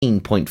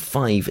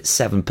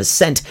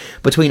14.57%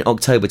 between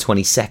October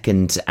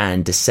 22nd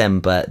and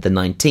December the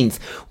 19th,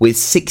 with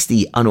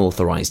 60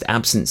 unauthorised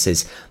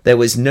absences. There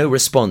was no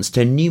response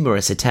to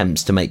numerous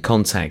attempts to make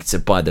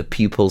contact by the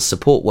pupil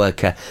support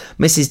worker.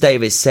 Mrs.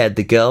 Davis said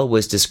the girl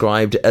was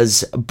described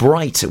as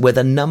bright with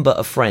a number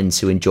of friends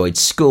who enjoyed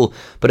school,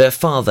 but her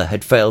father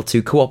had failed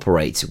to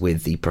cooperate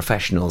with the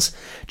professionals.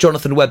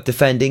 Jonathan Webb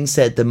defending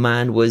said the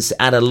man was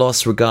at a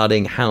loss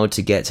regarding how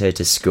to get her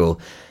to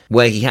school.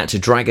 Where he had to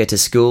drag her to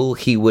school,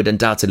 he would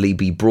undoubtedly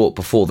be brought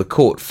before the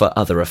court for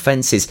other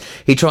offences.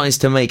 He tries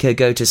to make her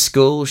go to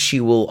school.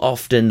 She will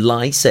often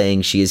lie,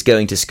 saying she is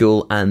going to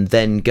school and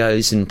then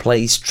goes and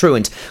plays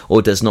truant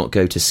or does not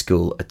go to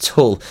school at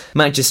all.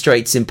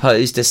 Magistrates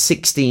imposed a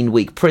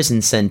 16-week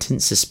prison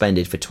sentence,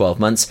 suspended for 12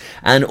 months,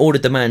 and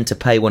ordered the man to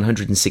pay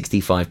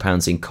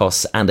 £165 in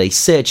costs and a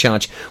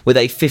surcharge with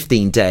a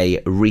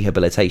 15-day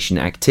rehabilitation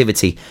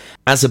activity.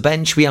 As a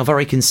bench, we are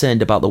very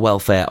concerned about the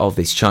welfare of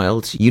this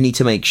child. You need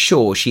to make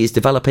sure she is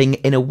developing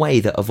in a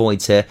way that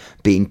avoids her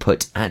being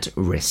put at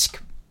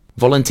risk.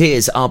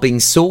 Volunteers are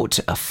being sought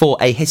for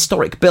a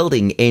historic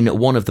building in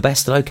one of the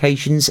best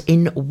locations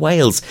in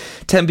Wales.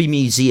 Tenby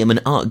Museum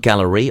and Art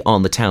Gallery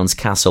on the town's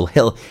Castle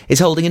Hill is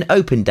holding an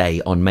open day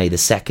on May the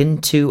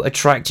 2nd to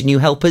attract new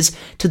helpers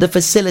to the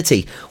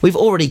facility. We've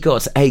already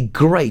got a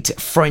great,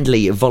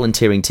 friendly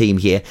volunteering team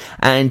here,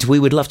 and we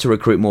would love to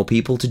recruit more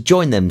people to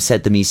join them,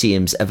 said the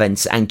museum's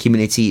events and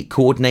community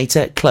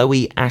coordinator,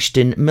 Chloe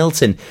Ashton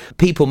Milton.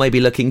 People may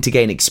be looking to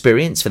gain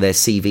experience for their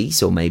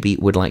CVs, or maybe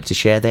would like to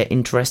share their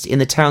interest in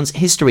the town's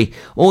history,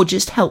 or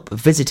just help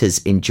visitors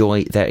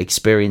enjoy their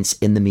experience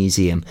in the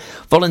museum.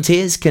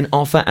 Volunteers can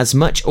offer as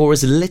much or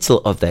as little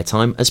of their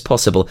time as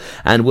possible,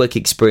 and work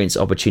experience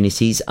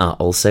opportunities are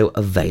also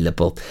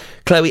available.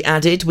 Chloe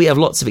added, "We have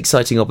lots of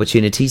exciting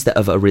opportunities that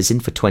have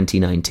arisen for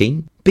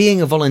 2019.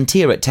 Being a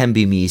volunteer at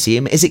Tenby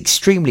Museum is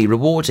extremely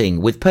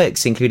rewarding, with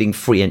perks including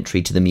free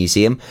entry to the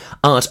museum,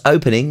 art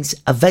openings,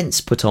 events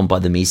put on by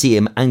the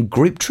museum, and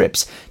group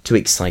trips to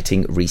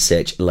exciting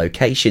research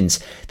locations.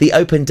 The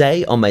open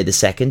day on May the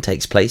 2nd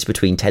takes place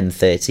between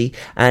 10:30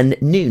 and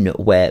noon,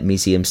 where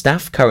museum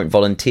staff, current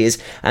volunteers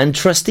and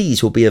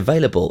trustees will be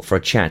available for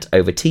a chat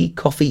over tea,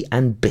 coffee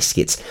and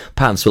biscuits.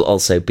 Pavs will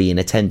also be in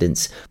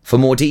attendance. For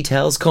more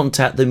details,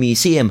 contact the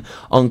museum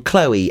on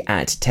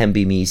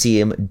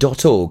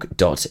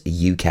chloe@tenbymuseum.org.uk.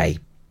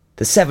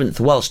 The 7th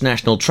Welsh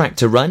National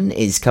Tractor Run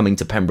is coming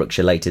to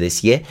Pembrokeshire later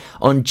this year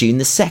on June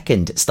the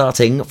 2nd,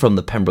 starting from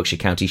the Pembrokeshire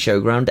County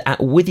Showground at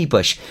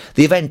Withybush.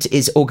 The event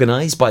is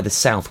organised by the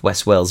South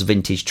West Wales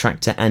Vintage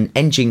Tractor and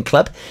Engine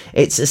Club.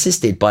 It's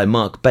assisted by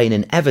Mark Bain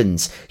and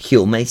Evans,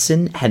 Huel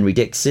Mason, Henry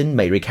Dixon,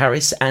 Mayrick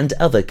Harris and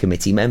other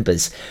committee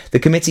members. The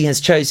committee has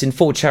chosen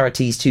 4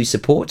 charities to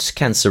support: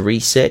 Cancer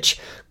Research,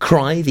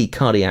 CRY, the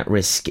Cardiac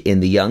Risk in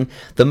the Young,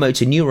 the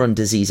Motor Neuron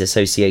Disease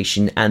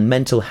Association and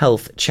mental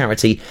health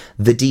charity,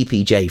 the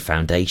DPJ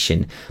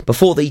Foundation.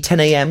 Before the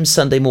 10 a.m.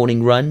 Sunday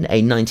morning run,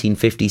 a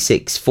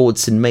 1956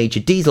 Fordson Major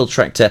diesel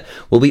tractor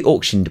will be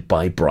auctioned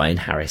by Brian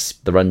Harris.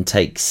 The run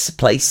takes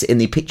place in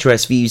the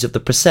picturesque views of the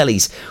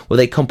Preselles,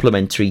 with a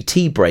complimentary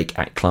tea break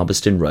at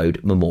Clarbeston Road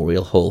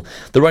Memorial Hall.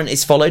 The run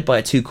is followed by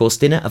a 2-course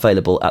dinner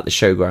available at the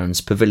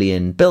Showgrounds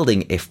Pavilion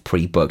building if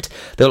pre-booked.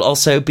 There will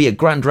also be a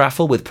grand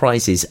raffle with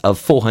prizes of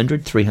 £400,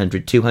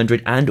 £300,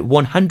 £200 and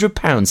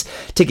 £100.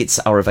 Tickets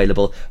are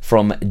available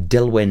from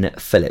Dilwyn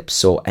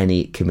Phillips or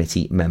any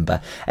committee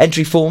member.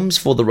 Entry forms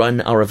for the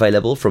run are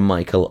available from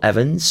Michael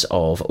Evans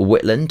of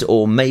Whitland,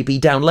 or may be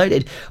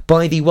downloaded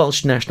by the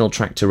Welsh National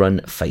Tractor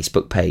Run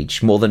Facebook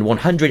page. More than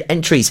 100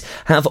 entries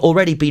have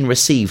already been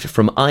received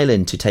from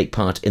Ireland to take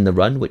part in the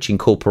run, which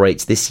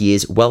incorporates this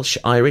year's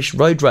Welsh-Irish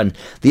Road Run.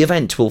 The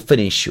event will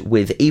finish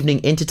with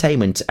evening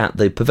entertainment at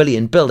the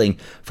Pavilion building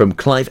from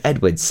Clive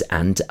Edwards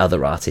and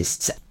other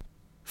artists.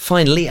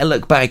 Finally, a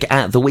look back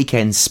at the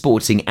weekend's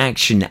sporting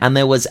action, and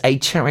there was a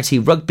charity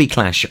rugby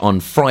clash on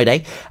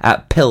Friday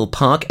at Pill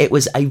Park. It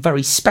was a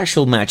very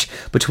special match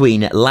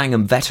between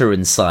Langham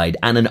veterans side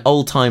and an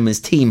old-timers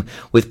team,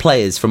 with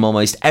players from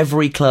almost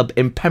every club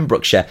in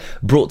Pembrokeshire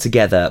brought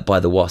together by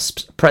the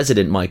Wasps'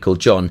 president Michael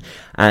John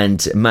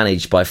and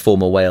managed by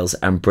former Wales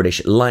and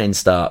British Lion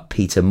star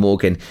Peter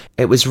Morgan.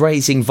 It was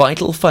raising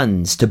vital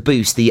funds to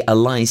boost the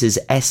Eliza's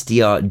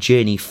SDR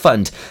Journey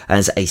Fund,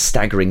 as a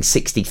staggering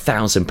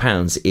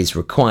 £60,000 is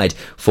required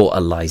for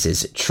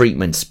Eliza's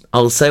treatment.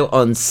 Also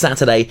on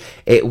Saturday,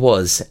 it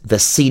was the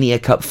Senior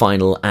Cup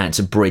final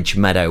at Bridge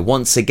Meadow.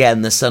 Once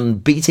again, the sun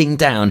beating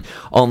down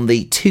on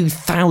the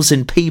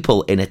 2,000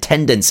 people in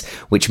attendance,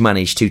 which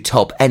managed to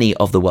top any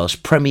of the Welsh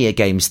Premier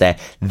games there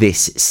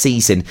this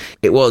season.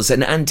 It was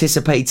an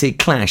anticipated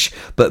clash,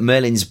 but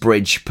Merlin's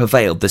Bridge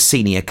prevailed, the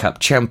Senior Cup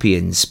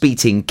champions,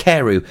 beating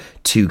Carew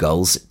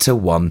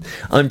 2-1.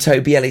 I'm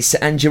Toby Ellis,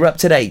 and you're up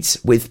to date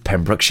with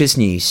Pembrokeshire's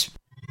news.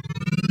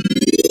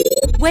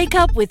 Wake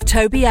up with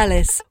Toby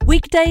Ellis.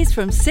 Weekdays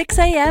from 6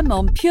 a.m.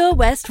 on Pure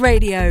West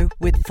Radio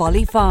with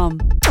Folly Farm.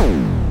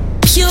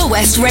 Pure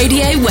West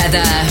Radio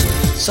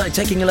weather. So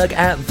taking a look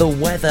at the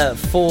weather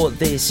for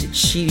this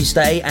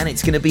Tuesday, and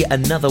it's going to be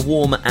another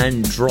warm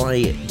and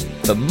dry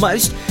for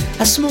most.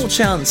 A small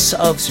chance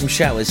of some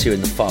showers here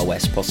in the far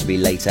west, possibly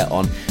later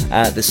on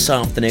this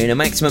afternoon. A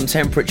maximum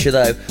temperature,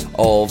 though,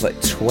 of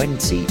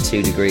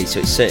 22 degrees,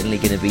 so it's certainly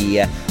going to be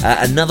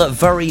another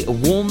very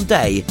warm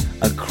day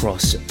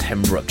across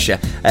Pembrokeshire.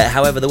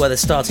 However, the weather's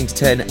starting to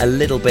turn a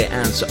little bit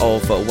as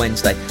of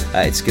Wednesday.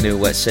 It's going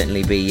to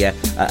certainly be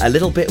a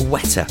little bit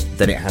wetter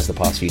than it has the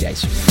past few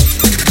days.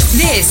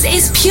 This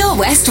is Pure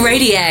West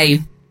Radio.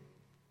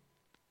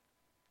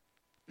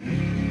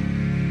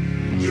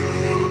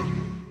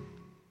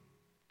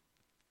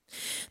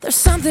 There's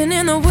something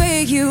in the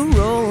way you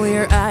roll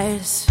your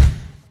eyes.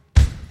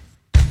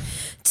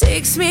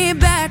 Takes me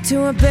back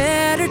to a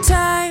better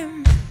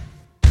time,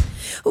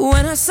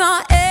 when I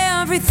saw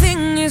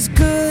everything is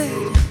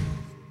good,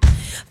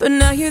 but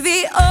now you're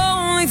the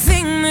only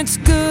thing that's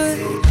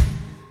good.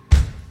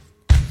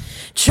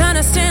 Trying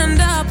to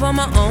stand up on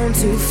my own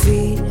 2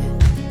 feet.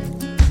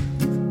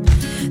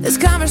 This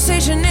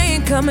conversation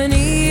ain't coming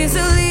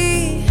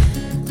easily,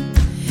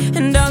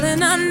 and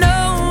darling, I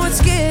know it's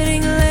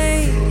getting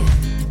late.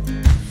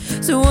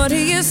 So what do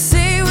you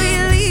say we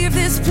leave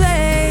this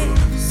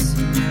place?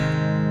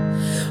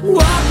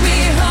 Walk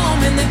me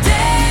home in the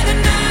dead of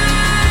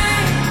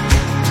night.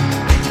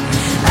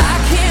 I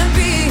can't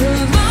be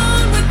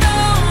alone with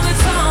all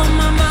that's on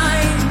my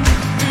mind.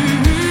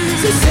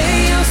 So say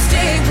you'll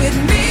stay with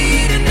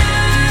me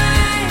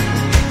tonight,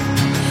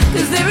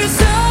 'cause there is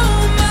so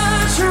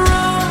much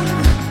wrong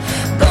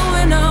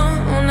going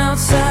on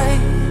outside.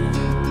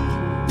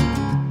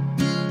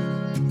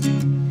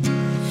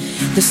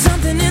 There's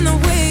something in the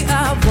way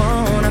I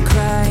wanna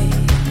cry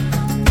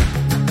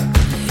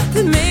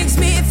that makes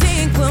me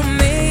think we'll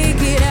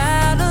make it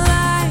out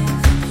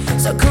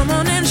alive. So come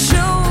on and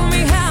show me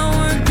how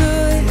we're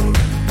good.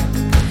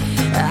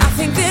 I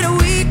think that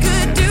we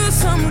could do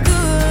some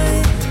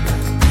good.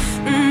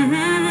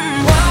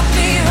 Walk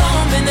me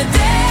home in the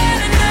dead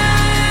of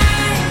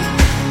night.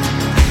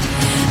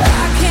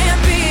 I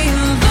can't be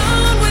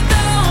alone with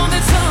all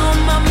that's on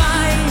my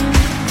mind.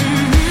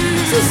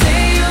 So say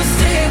you'll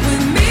stay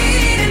with me,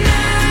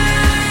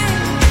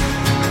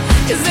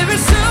 'cause there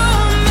is so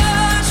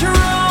much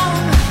wrong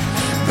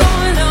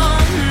going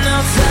on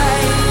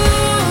outside.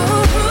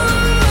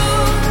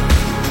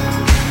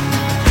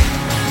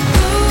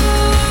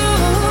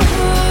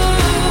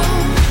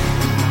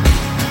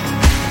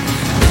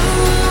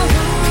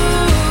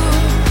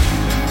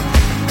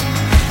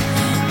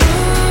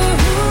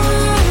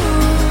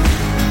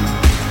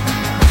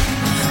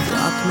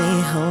 Walk me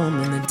home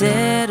in the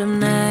dead of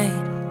night,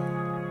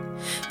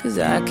 'cause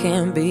I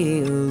can't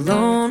be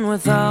alone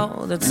with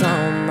all that's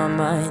on my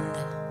mind.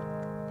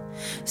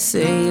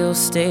 Say you'll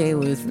stay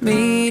with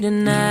me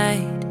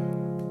tonight,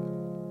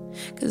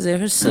 'cause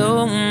there's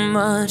so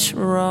much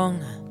wrong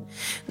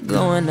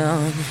going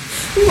on.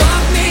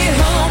 Walk me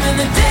home in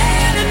the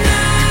dead of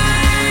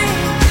night.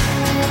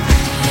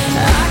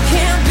 I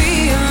can't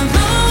be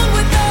alone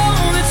with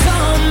all that's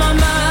on my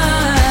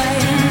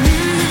mind.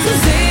 So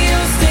say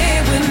you'll stay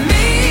with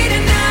me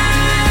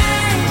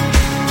tonight,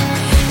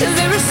 'cause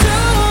there is so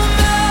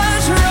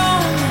much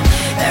wrong.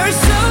 There is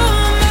so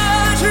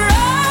much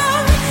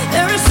wrong.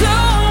 There is so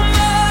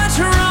much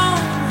wrong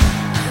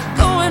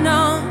going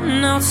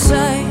on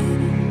outside.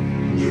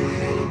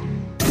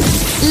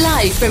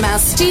 Live from our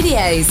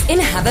studios in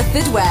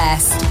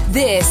Haverfordwest,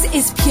 this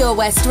is Pure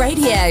West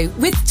Radio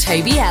with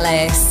Toby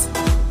Ellis.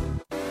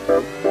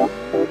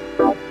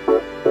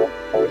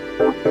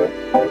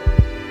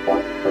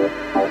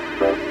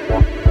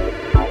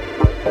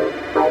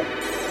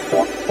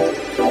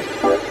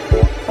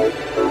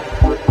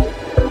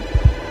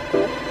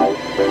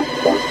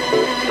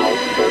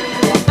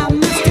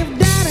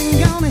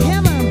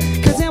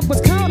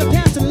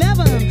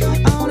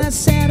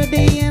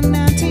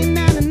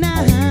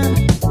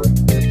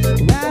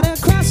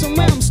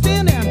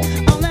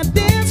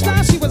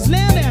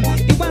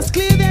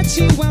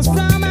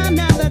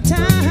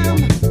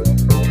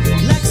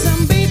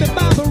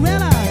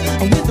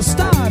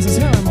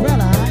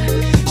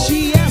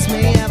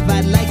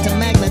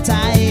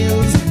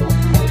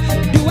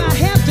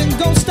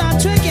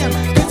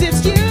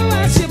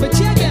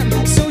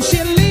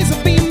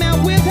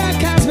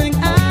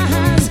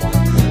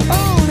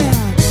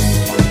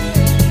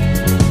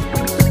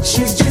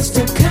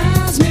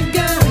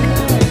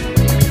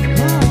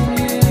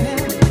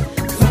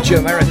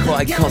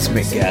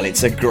 Cosmic Girl,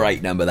 it's a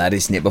great number that,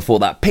 isn't it? Before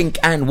that, Pink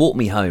and Walk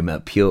Me Home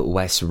at Pure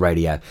West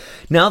Radio.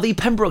 Now, the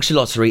Pembrokeshire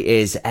Lottery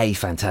is a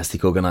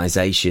fantastic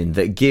organisation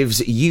that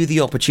gives you the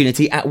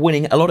opportunity at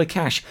winning a lot of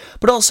cash,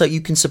 but also you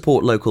can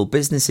support local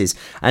businesses,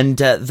 and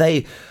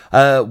they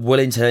will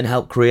in turn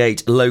help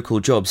create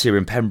local jobs here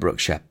in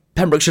Pembrokeshire.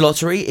 Pembrokeshire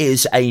Lottery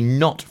is a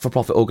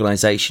not-for-profit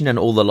organisation and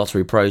all the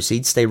lottery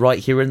proceeds stay right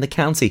here in the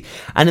county.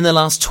 And in the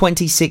last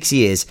 26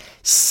 years,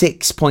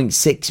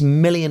 £6.6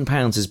 million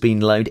has been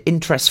loaned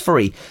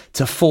interest-free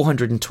to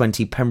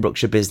 420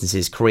 Pembrokeshire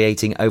businesses,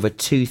 creating over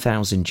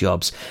 2,000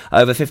 jobs.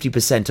 Over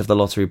 50% of the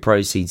lottery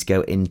proceeds go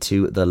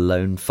into the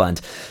loan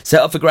fund.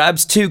 So up for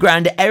grabs,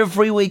 £2,000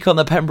 every week on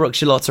the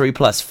Pembrokeshire Lottery,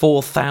 plus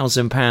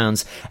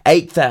 £4,000,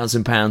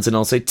 £8,000 and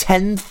also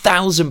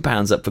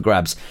 £10,000 up for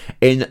grabs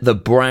in the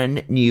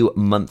brand new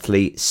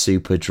monthly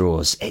super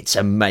draws. It's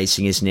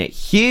amazing, isn't it?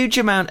 Huge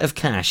amount of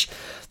cash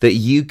that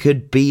you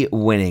could be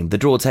winning. The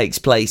draw takes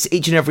place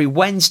each and every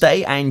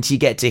Wednesday, and you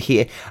get to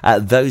hear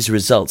those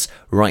results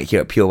right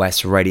here at Pure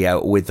West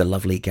Radio with the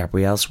lovely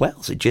Gabrielle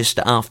Swells just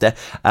after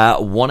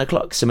 1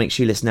 o'clock. So make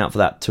sure you listen out for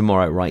that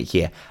tomorrow right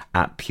here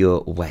at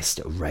Pure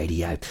West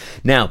Radio.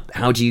 Now,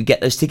 how do you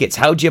get those tickets?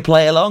 How do you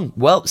play along?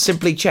 Well,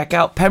 simply check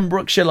out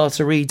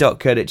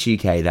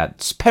pembrokeshirelottery.co.uk.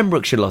 That's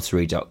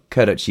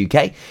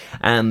pembrokeshirelottery.co.uk,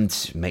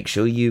 and make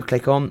sure you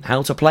click on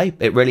how to play.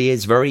 It really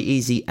is very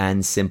easy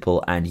and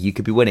simple, and you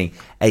could be winning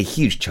a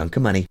huge chunk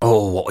of money.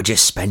 Oh, what would you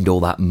spend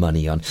all that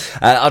money on?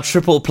 Our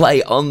triple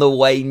play on the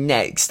way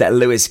next.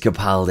 Lewis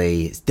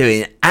Capaldi is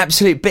doing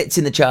absolute bits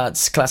in the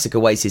charts, classic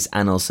Oasis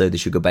and also the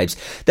Sugar Babes.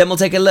 Then we'll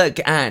take a look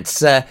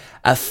at a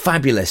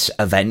fabulous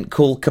event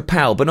called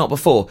Kapow, but not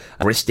before.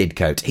 Chris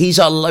Didcote. He's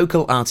our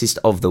local artist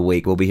of the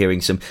week. We'll be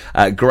hearing some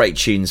great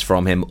tunes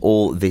from him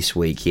all this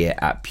week here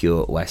at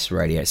Pure West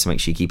Radio, so make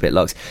sure you keep it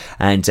locked.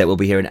 And we'll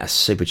be hearing a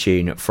super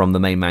tune from the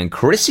main man,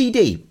 Chrissy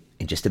D,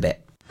 in just a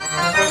bit.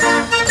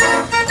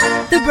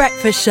 The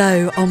Breakfast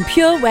Show on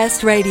Pure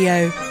West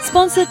Radio,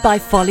 sponsored by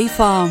Folly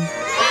Farm.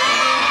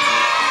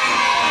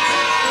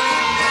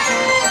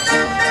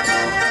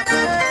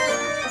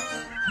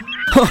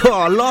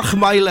 Oh,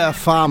 Lochmeyler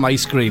Farm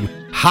Ice Cream.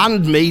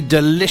 Handmade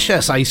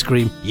delicious ice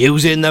cream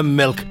using the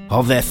milk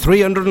of their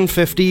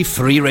 350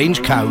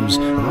 free-range cows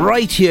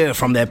right here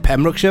from their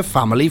Pembrokeshire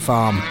family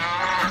farm.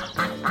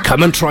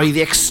 Come and try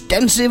the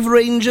extensive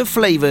range of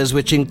flavours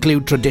which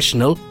include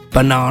traditional,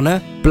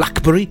 banana,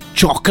 blackberry,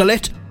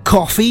 chocolate,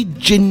 coffee,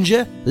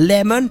 ginger,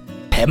 lemon,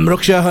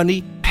 Pembrokeshire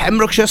honey,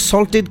 Pembrokeshire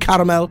salted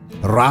caramel,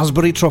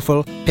 raspberry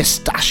truffle,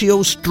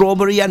 pistachio,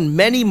 strawberry and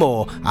many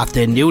more at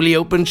their newly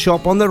opened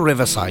shop on the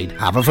Riverside,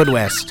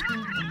 Haverfordwest.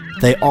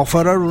 They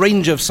offer a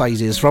range of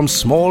sizes from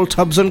small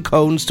tubs and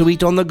cones to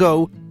eat on the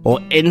go or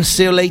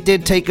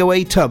insulated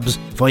takeaway tubs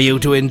for you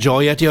to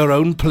enjoy at your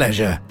own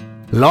pleasure.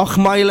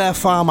 Lochmeyler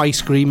Farm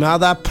Ice Cream are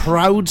the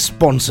proud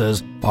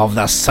sponsors of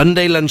the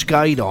Sunday Lunch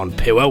Guide on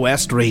Pure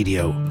West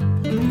Radio.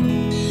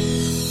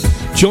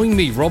 Join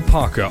me, Rob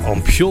Parker,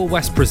 on Pure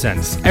West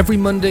Presents every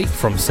Monday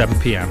from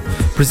 7pm,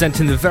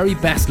 presenting the very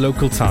best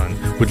local talent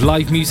with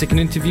live music and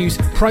interviews,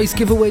 prize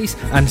giveaways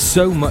and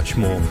so much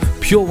more.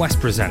 Pure West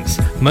Presents,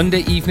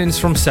 Monday evenings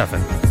from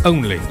 7,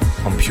 only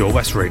on Pure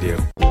West Radio.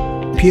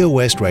 Pure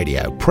West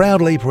Radio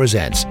proudly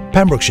presents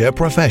Pembrokeshire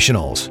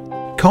Professionals.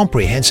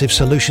 Comprehensive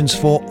solutions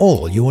for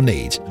all your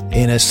needs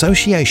in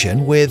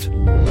association with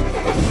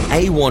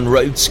A1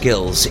 Road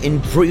Skills,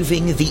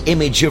 improving the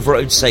image of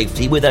road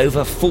safety with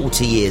over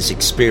 40 years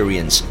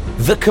experience.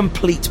 The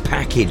complete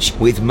package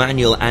with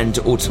manual and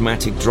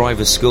automatic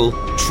driver school,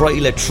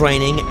 trailer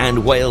training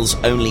and Wales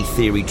only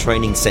theory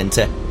training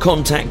centre.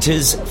 Contact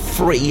us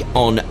free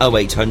on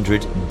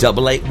 0800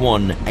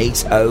 881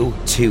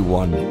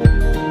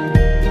 8021.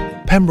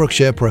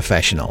 Pembrokeshire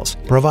Professionals,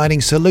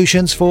 providing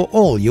solutions for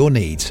all your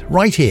needs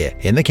right here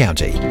in the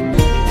county.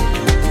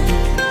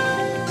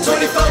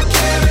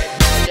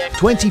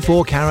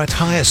 24 Carat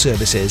hire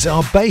services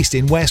are based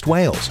in West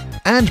Wales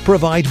and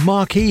provide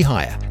marquee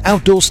hire,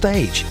 outdoor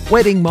stage,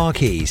 wedding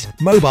marquees,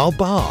 mobile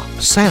bar,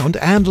 sound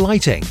and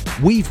lighting.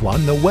 We've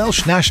won the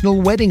Welsh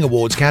National Wedding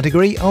Awards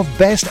category of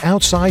Best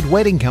Outside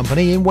Wedding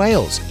Company in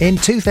Wales in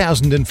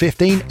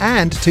 2015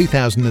 and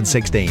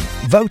 2016,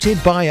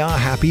 voted by our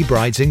happy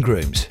brides and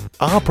grooms.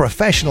 Our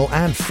professional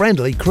and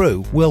friendly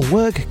crew will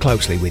work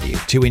closely with you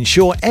to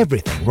ensure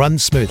everything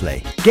runs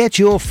smoothly. Get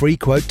your free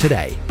quote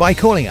today by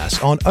calling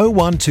us on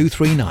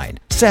 01239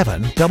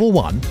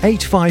 711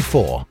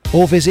 854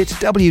 or visit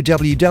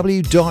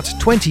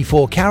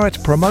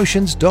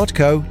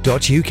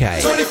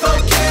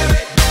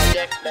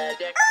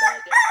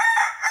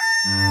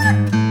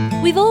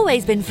www.24caratpromotions.co.uk. We've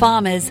always been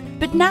farmers,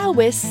 but now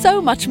we're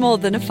so much more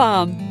than a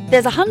farm.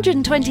 There's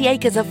 120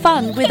 acres of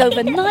fun with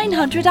over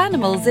 900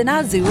 animals in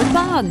our zoo and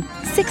barn,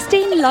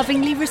 16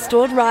 lovingly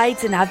restored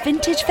rides in our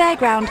vintage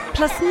fairground,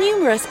 plus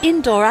numerous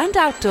indoor and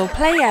outdoor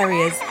play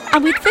areas.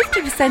 And with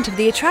 50% of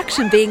the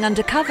attraction being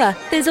undercover,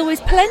 there's always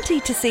plenty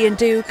to see and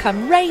do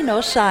come rain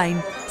or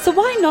shine. So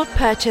why not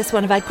purchase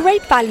one of our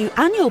great value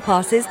annual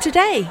passes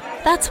today?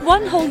 That's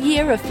one whole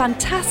year of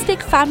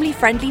fantastic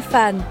family-friendly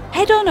fun.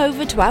 Head on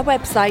over to our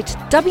website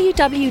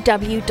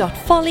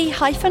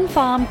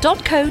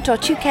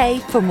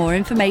www.folly-farm.co.uk for more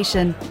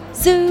information.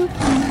 Zoo,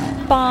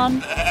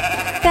 barn,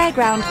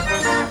 fairground,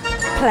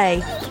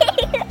 play.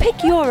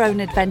 Pick your own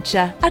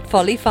adventure at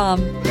Folly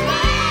Farm.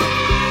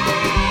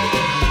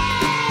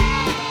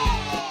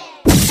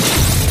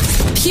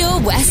 Pure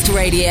Pure West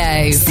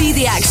Radio. See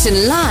the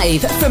action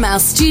live from our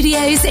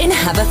studios in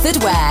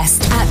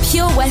Haverfordwest at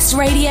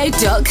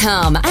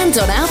purewestradio.com and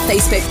on our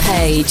Facebook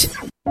page.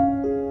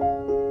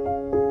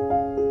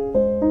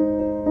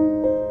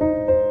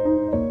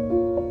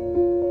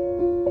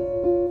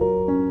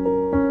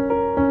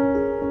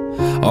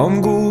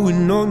 I'm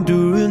going on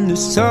during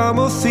this time.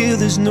 I feel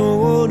there's no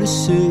one to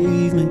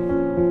save me.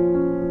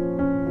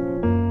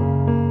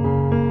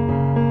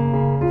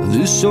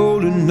 This all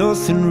and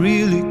nothing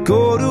really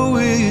got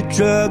away, you're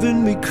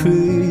driving me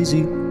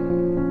crazy.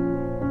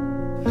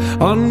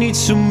 I need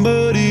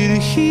somebody to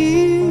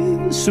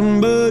hear,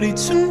 somebody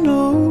to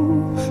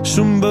know,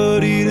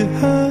 somebody to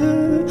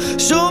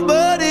have,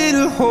 somebody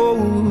to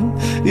hold.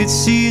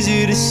 It's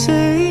easy to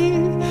say,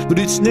 but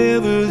it's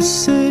never the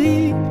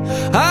same.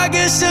 I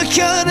guess I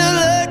kinda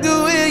like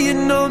the way you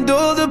numbed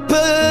all the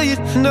pain.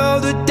 Now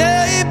the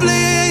day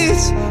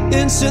bleeds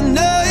into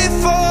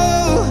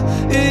nightfall,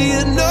 and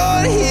you're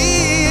not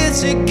here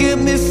to get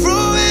me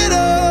through it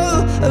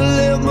all. I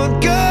let my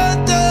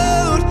guard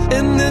down,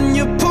 and then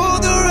you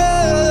pulled the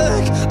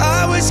rug.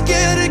 I was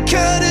getting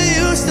kinda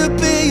used to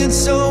being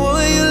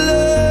someone you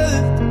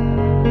loved.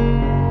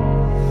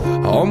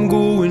 I'm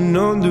going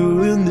under,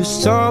 and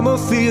this time I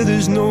feel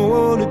there's no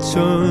one to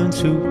turn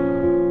to.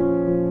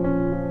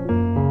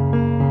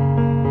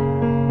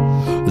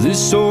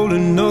 This all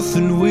and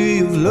nothing way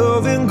of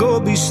loving, go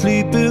be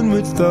sleeping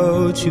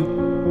without you.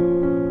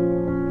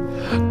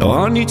 Now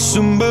I need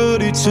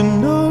somebody to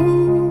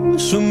know,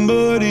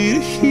 somebody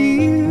to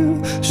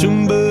hear,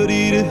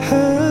 somebody to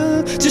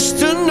have, just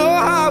to know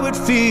how it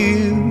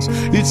feels.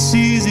 It's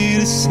easy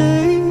to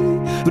say,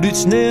 but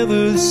it's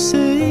never the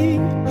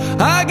same.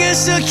 I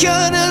guess I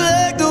kinda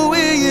like the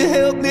way you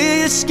help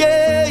me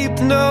escape.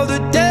 Now the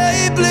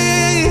day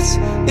bleeds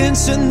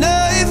into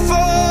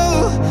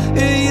nightfall,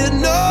 and you're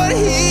not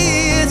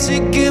here to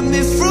get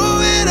me through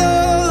it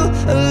all.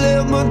 I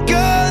let my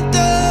guard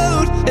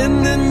down, and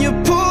then you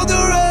pulled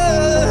the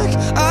rug.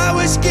 I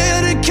was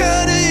getting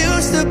kinda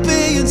used to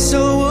being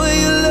someone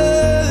you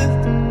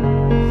loved.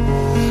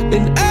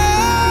 And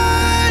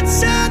I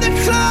tend to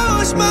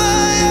close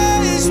my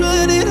eyes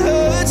when it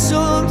hurts.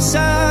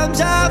 Sometimes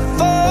I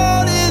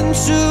fall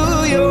into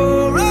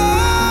your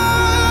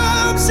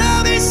arms.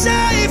 I'll be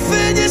safe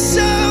in your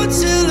soul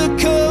till I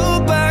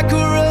come back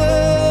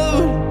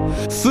around.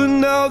 For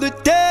now the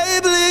day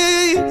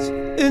bleeds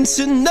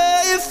into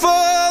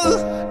nightfall,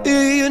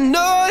 and you're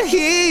not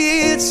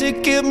here to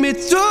get me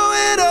through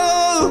it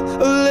all.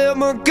 I let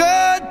my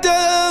guard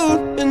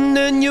down, and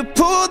then you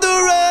pulled the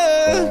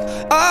rug.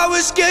 I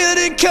was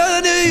getting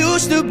kinda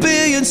used to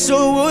being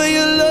someone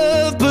you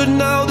love, but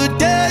now the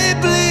day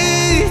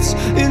bleeds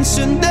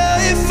into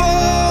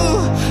nightfall,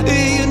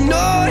 and you're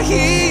not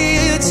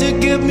here to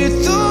get me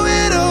through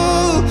it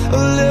all. I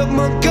let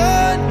my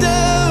guard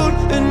down,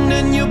 and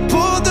then you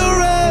pulled the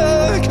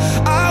rug.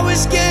 I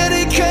was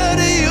getting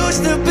kinda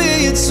used to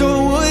being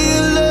someone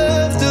you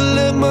loved. To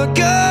let my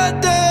guard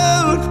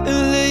down,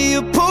 and then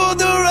you pulled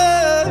the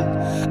rug.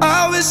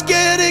 I was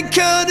getting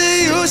kinda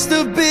used to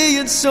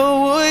being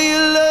someone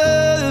you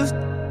loved.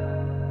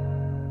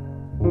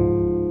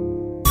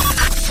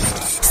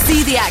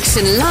 See the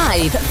action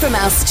live from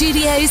our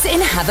studios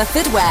in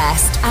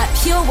Haverfordwest at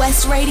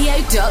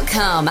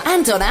purewestradio.com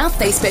and on our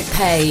Facebook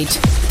page.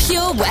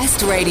 Pure West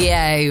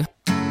Radio.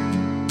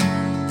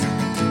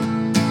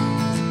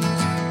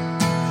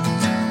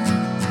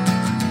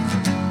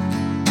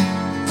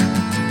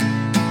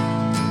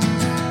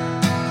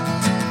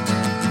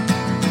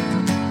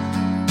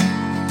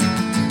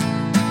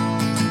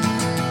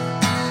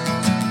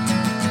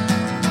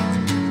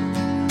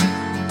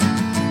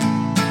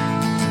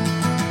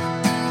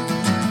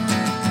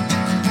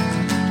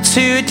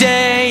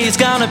 Today is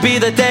gonna be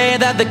the day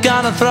that they're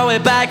gonna throw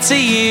it back to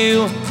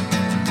you.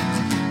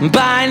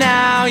 By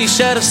now you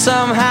should have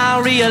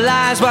somehow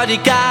realized what you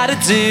gotta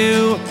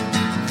do.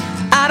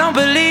 I don't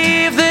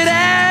believe that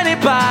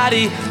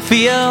anybody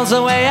feels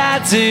the way I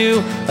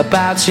do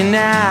about you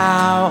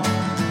now.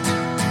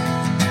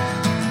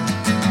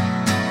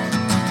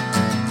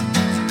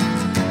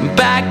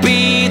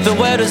 Backbeat, the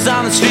word is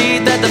on the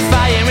street that the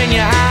fire in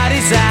your heart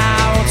is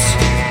out.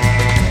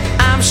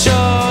 I'm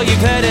sure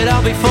you've heard it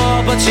all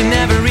before, but you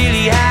never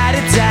really had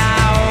a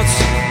doubt.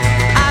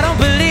 I don't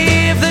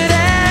believe that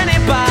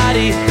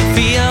anybody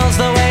feels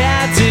the way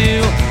I do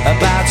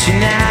about you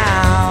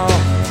now.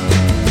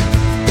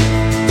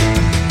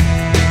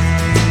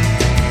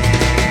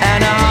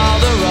 And all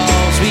the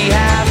roads we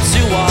have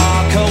to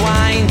walk are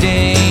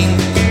winding,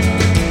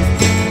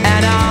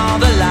 and all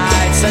the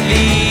lights that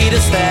lead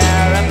us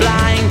there are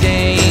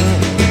blinding.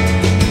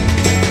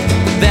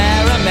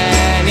 There are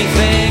many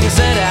things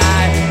that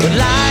I would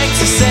like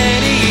to say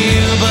to you,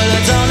 but I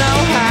don't know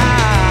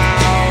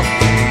how.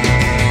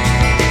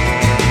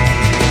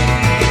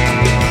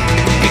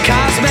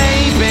 Because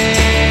maybe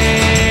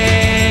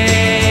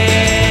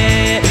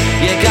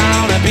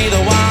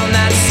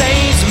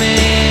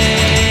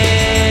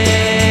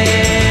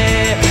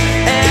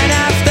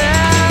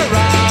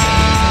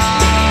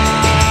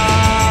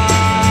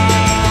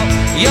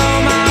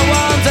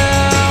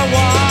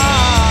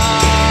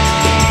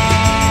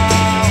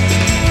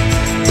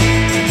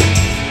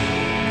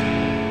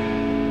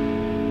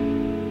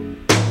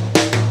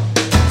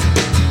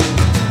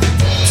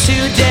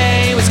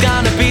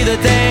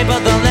away,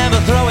 but they'll never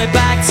throw it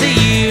back to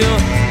you.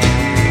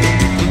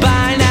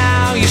 By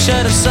now you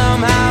should have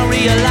somehow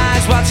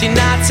realized what you're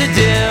not to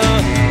do.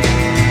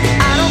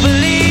 I don't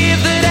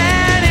believe that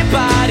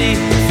anybody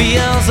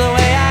feels the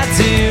way I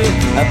do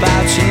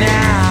about you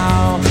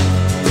now.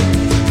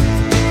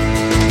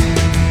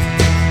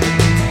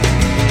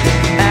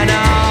 And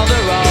all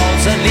the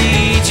roads that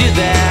lead you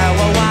there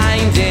were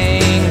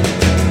winding,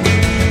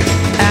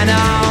 and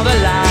all the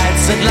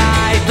lights that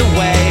light the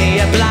way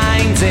are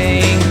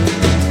blinding.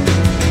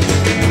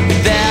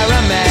 There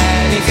are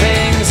many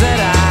things that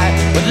I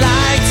would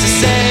like to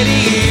say to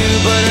you,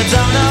 but I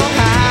don't know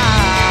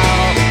how.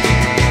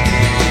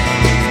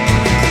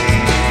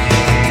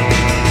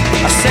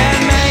 I said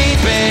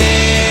maybe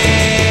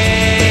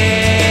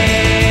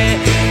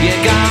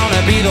you're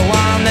gonna be the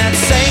one that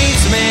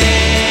saves me.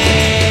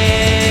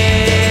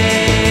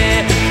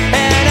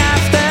 And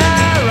after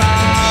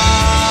all,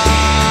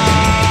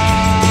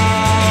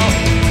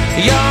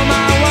 you're my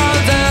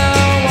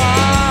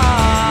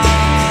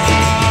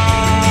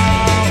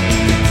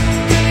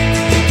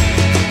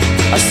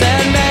I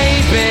said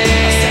maybe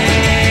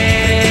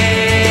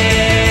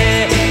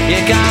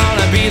you're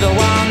gonna be the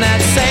one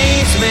that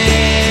saves me.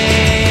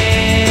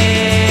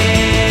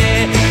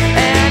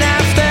 And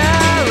after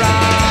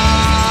all,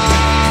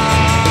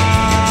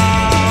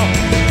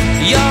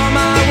 you're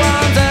my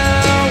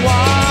wonderwall.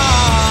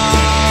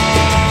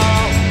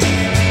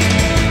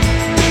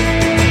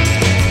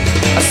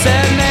 I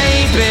said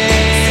maybe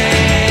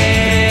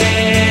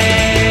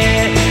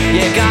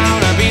you're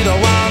gonna be the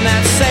one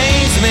that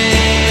saves me.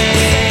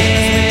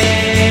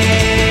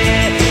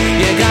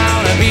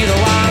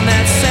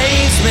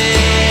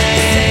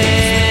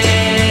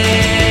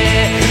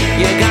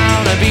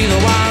 Be the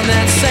one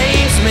that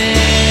saves me.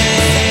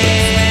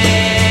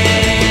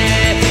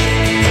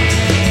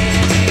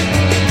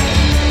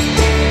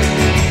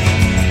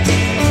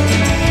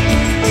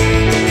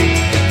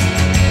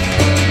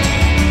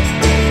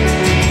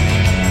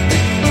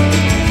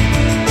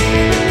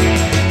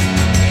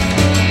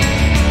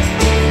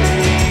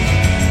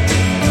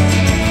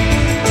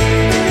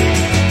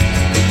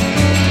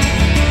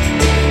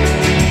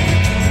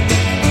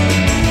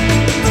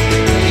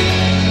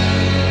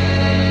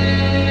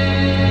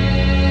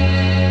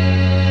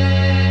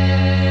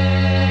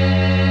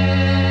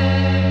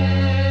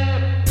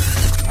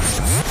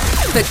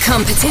 For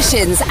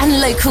competitions and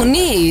local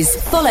news,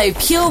 follow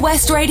Pure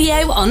West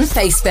Radio on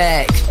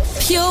Facebook.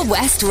 Pure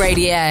West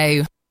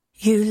Radio.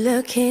 You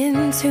look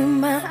into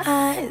my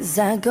eyes,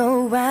 I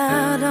go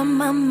out of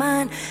my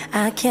mind.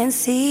 I can't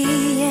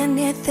see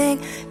anything,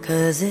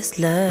 'cause this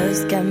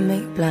love's got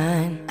me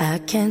blind. I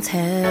can't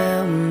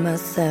help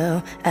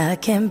myself, I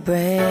can't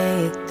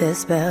break the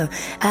spell,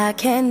 I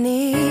can't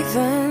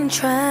even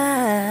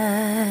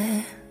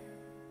try.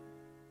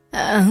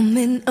 I'm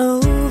in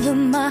over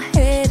my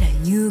head,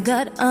 you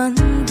got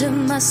under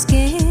my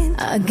skin.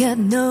 I got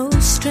no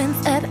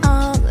strength at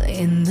all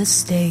in the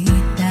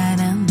state that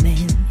I'm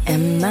in.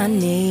 And my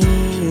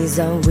knees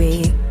are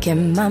weak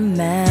and my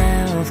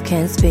mouth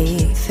can't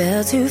speak.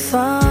 Fell too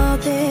far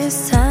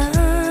this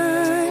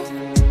time.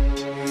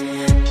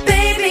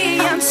 Baby,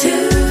 I'm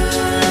too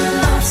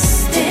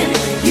lost in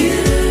you,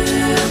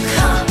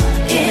 caught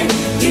in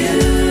you,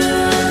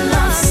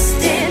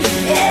 lost in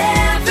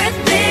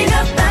everything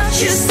about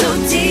you so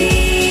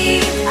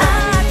deep.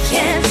 I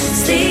can't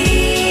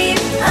sleep,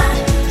 I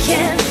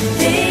can't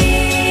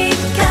think,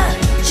 I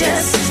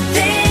just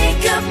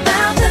think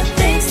about the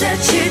things that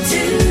you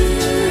do.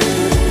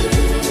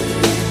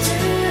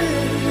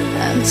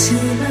 I'm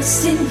too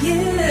lost in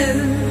you,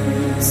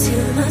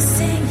 too lost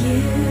in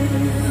you.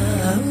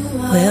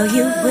 Well,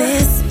 you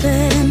whisper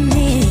to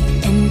me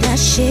and I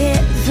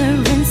shiver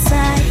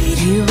inside.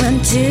 You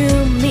undo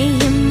me,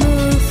 you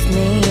move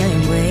me in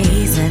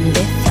ways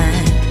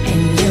undefined.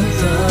 And you're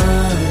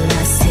all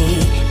I see,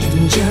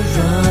 and you're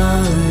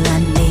all I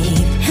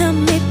need. Help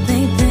me,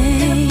 baby,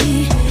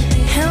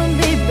 help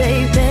me,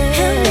 baby,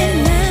 help me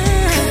now.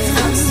 'Cause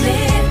I'm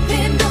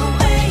slipping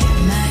away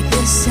like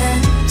the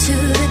sand to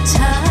the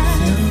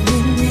tide,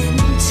 flowing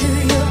into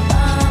your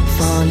arms,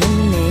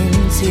 falling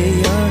into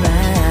your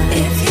eyes.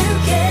 If you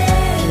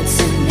get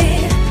too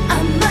near, I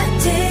might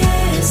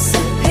disappear.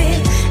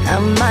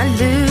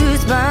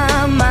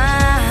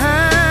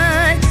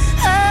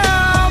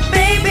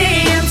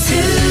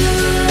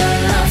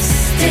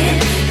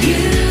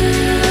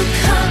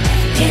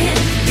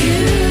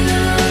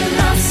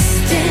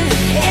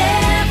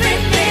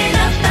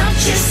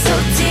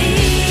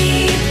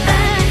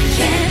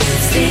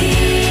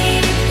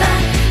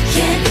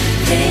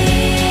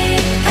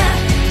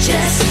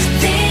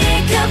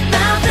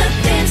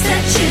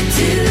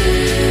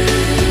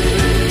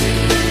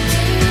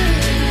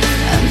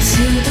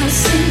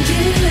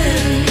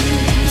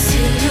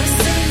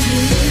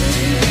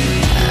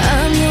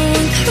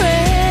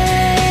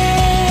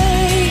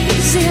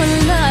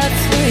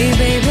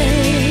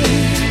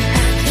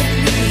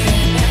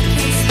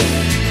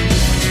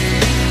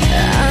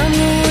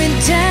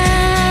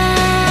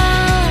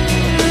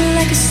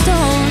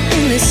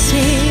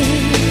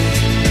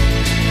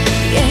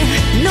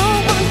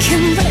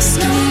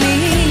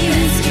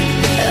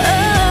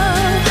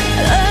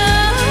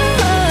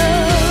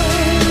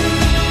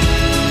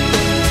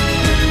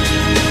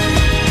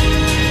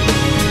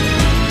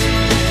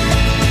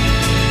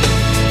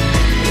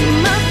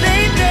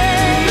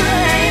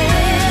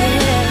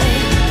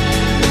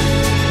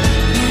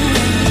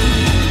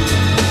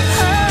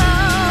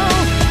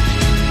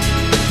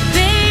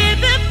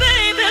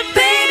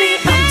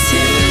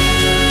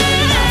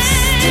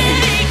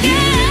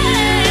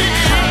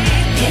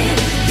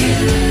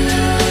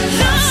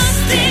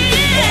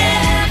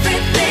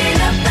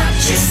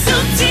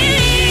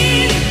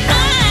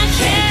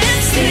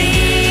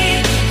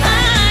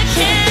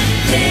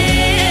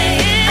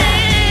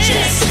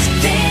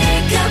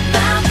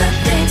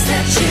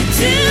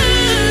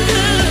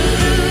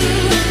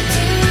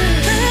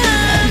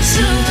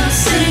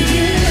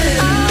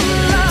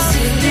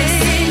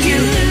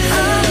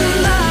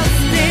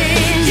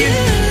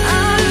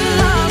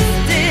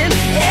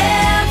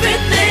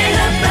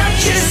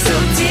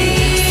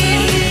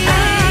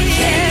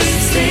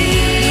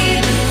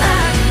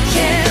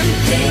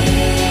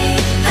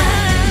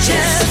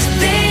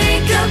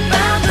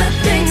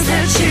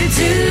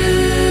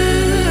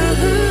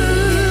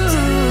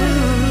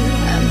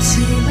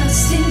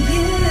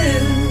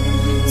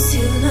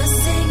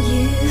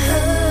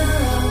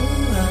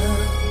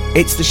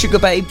 It's the Sugar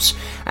Babes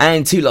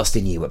and Too Lost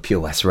in You at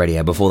Pure West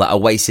Radio. Before that,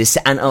 Oasis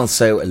and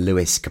also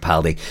Lewis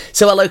Capaldi.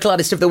 So our local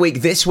artist of the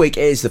week this week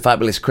is the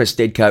fabulous Chris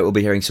Didcoe. We'll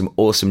be hearing some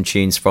awesome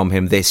tunes from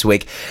him this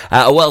week.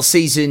 A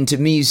well-seasoned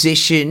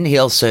musician. He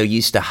also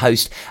used to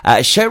host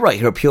a show right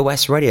here at Pure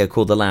West Radio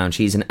called The Lounge.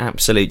 He's an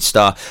absolute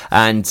star.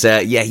 And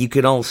you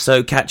can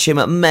also catch him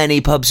at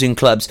many pubs and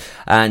clubs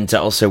and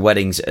also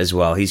weddings as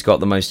well. He's got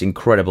the most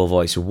incredible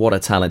voice. What a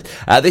talent.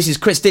 This is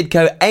Chris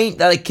Didcoe. Ain't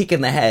That a Kick in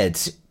the Head?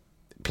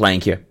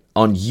 Playing here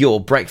on your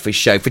breakfast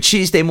show for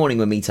Tuesday morning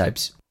with me,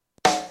 Tobes.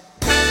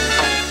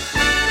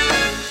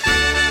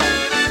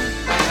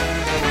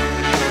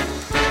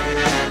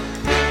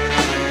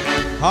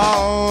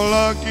 How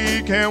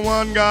lucky can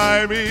one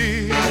guy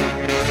be?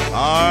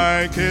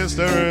 I kissed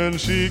her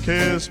and she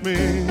kissed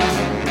me.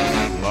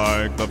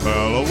 Like the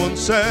fellow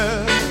once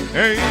said,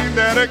 ain't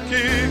that a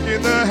kick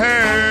in the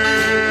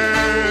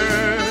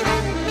head?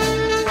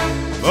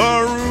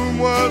 The room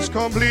was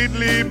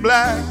completely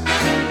black.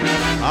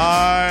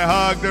 I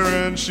hugged her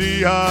and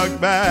she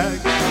hugged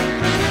back.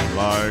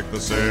 Like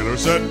the sailor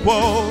said,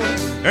 quote,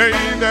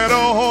 ain't that a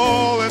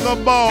hole in the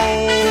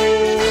boat?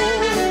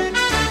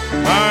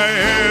 My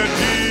head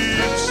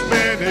keeps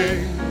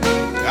spinning,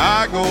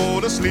 I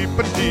go to sleep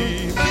and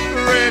keep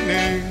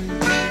grinning.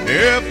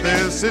 If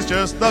this is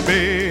just the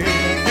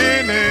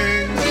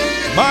beginning,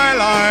 my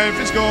life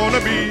is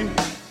gonna be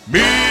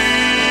beautiful.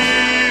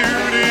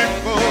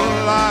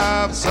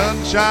 I've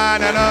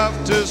sunshine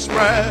enough to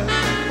spread.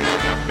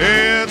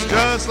 It's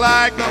just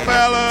like the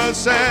fella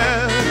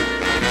said.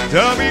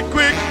 Tell me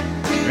quick,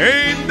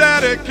 ain't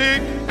that a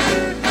kick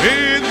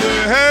in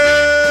the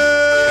head?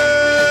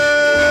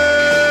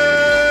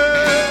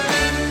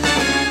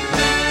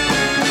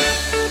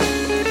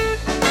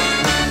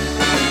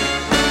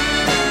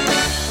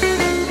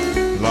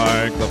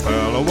 Like the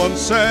fella once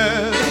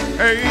said,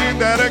 ain't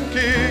that a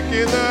kick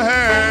in the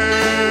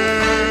head?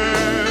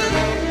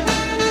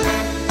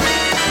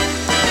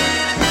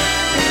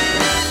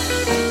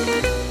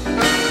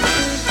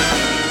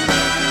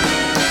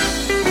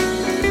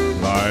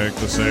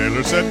 The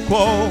sailor said,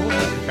 quote,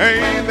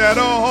 ain't that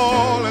a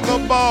hole in the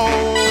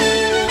boat?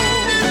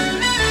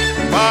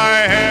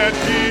 My head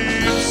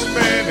keeps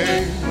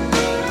spinning,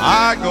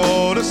 I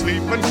go to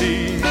sleep and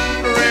keep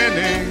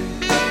grinning.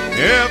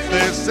 If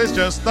this is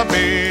just the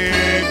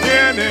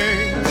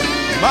beginning,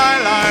 my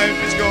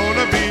life is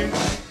gonna be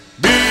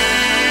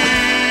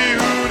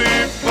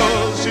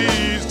beautiful.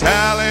 She's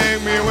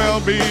telling me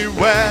we'll be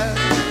wet.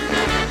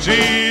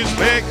 She's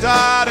picked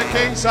out a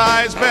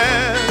king-size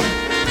bed.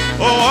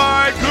 Oh,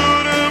 I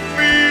couldn't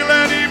feel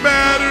any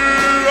better,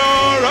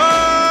 or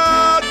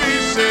I'd be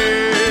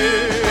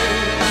sick.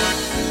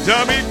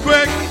 Tell me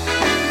quick,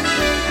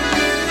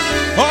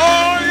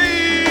 oh,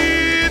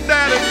 ain't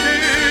that a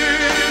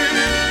kick?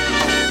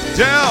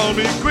 Tell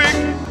me quick,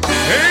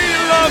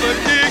 ain't love a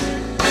kick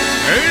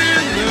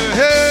in the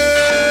head?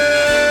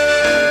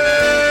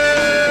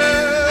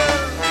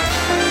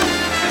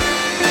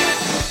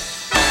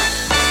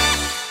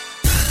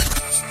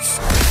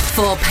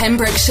 For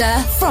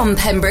Pembrokeshire, from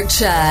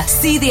Pembrokeshire.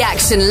 See the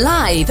action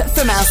live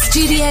from our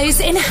studios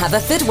in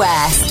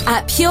Haverfordwest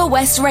at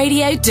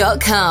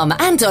purewestradio.com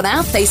and on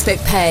our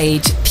Facebook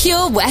page,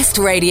 Pure West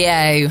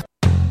Radio.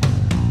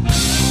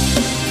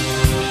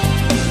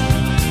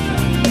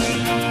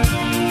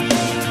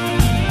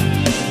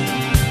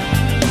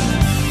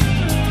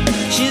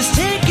 She's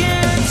taking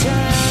her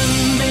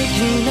time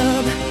making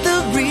up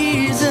the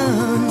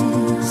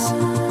reasons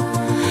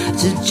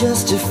to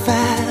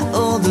justify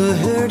all the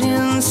hurt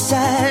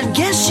inside.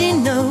 Guess she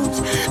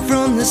knows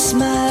from the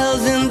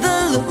smiles and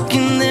the look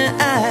in their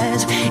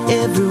eyes.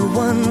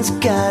 Everyone's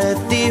got a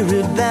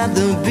theory about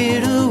the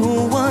bitter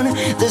one.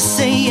 They're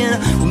saying,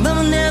 well,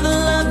 mama never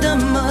loved her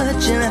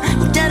much, and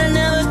daddy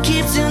never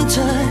keeps in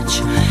touch.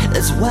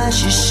 That's why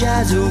she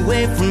shies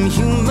away from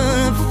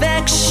human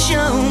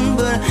affection.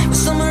 But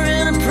somewhere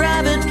in a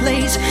private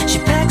place, she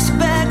packs a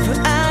bag for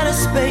outer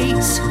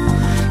space.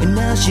 And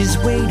now she's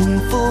waiting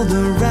for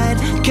the right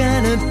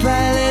kind of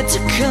pilot to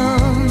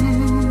come.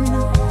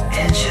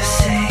 And she'll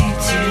say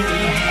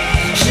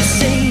she's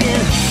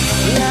saying,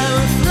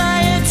 Lara,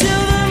 fly her to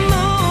the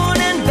moon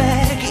and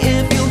back.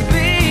 If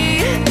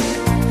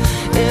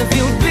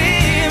you'll be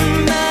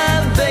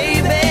my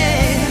baby,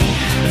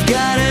 I've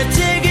got a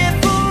ticket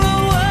for a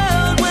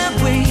world where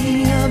we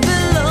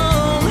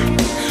belong.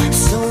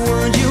 So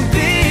won't you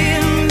be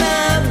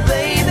my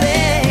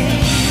baby?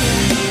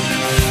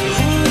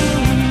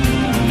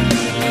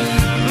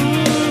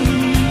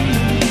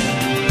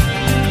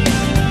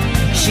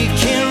 She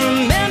can't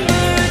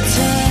remember a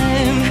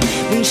time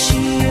when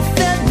she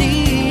felt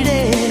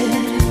needed.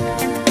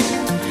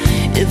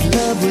 If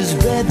love was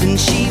red, then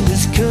she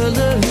was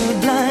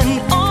colorblind.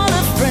 All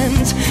her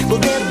friends, well,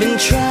 they've been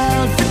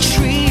tried for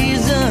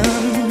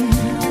treason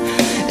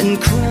and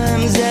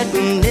crimes that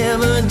were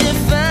never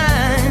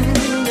defined.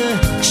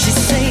 She's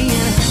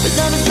saying, but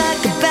love is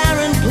like a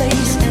barren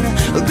place,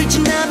 and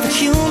reaching out for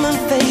human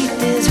faith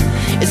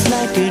it's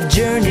like a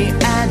journey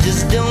I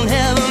just don't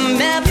have a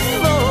map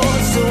for.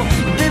 So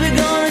baby,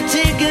 gonna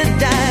take a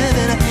dive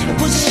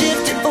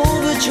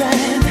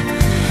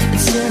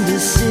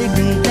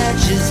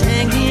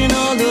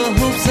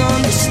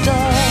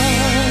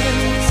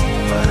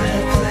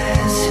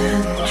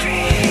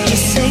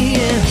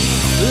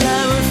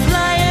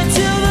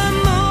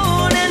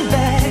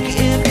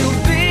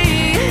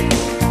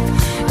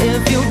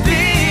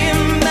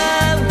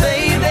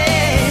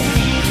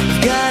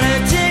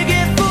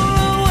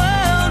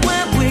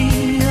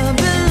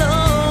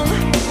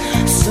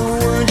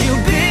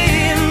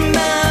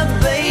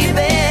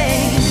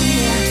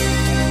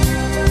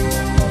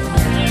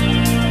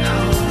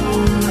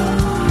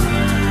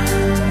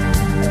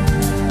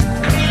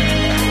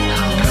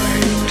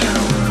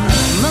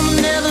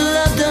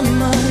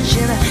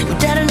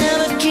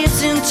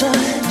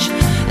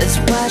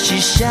she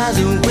shies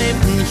away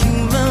from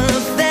human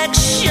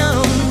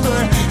affection.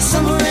 But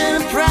somewhere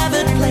in a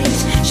private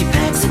place, she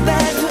packs a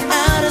bag for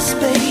outer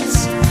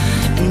space.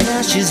 And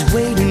now she's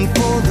waiting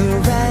for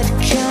the right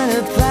kind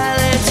of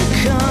pilot to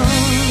come.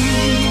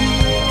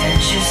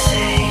 And she'll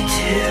say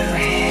to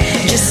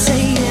him, just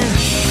saying, I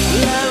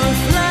will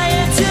fly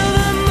you to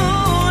the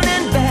moon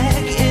and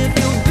back if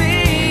you'll be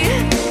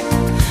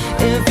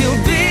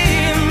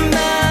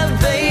my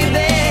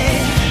baby.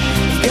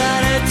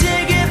 Gotta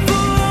take it for a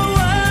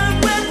walk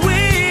where we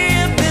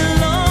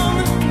belong.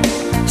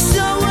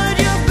 So would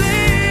you be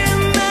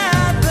my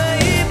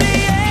baby?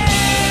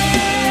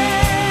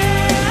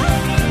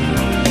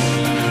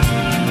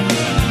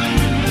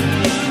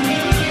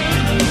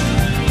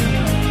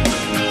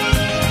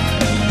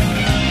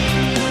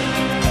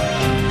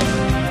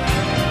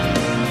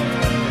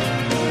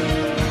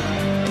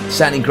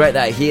 Sounding great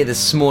out here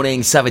this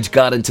morning. Savage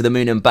Garden, To the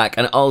Moon and Back,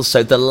 and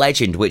also The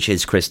Legend, which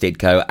is Chris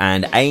Didko,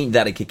 and Ain't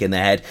That a Kick in the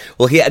Head.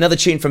 We'll hear another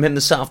tune from him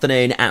this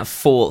afternoon at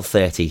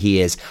 4:30.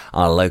 He is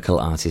our local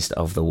artist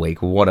of the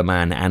week. What a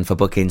man. And for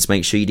bookings,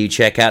 make sure you do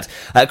check out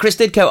Chris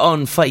Didko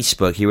on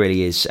Facebook. He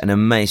really is an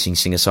amazing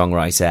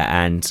singer-songwriter,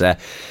 and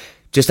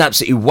just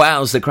absolutely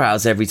wows the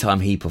crowds every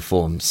time he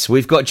performs.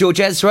 We've got George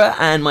Ezra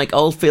and Mike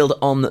Oldfield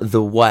on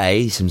the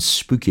way. Some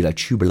spooky like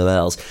tubular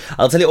bells.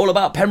 I'll tell you all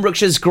about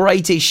Pembrokeshire's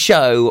greatest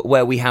show,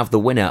 where we have the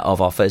winner of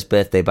our first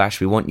birthday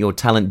bash. We Want Your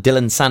Talent,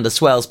 Dylan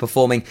Sander-Swells,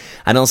 performing.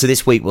 And also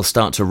this week we'll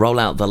start to roll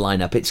out the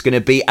lineup. It's going to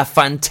be a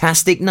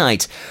fantastic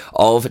night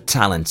of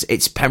talent.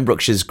 It's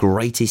Pembrokeshire's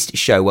greatest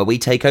show, where we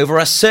take over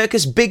a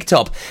circus big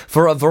top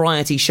for a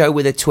variety show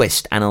with a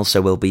twist. And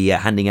also we'll be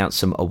handing out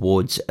some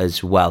awards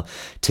as well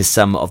to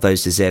some of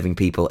those deserving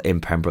people in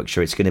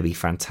Pembrokeshire. It's going to be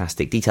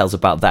fantastic. Details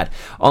about that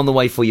on the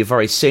way for you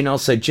very soon.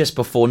 Also, just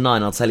before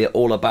 9, I'll tell you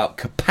all about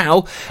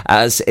Kapow,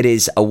 as it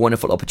is a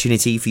wonderful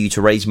opportunity for you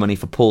to raise money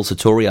for Paul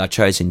Sartori, our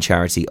chosen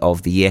charity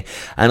of the year,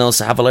 and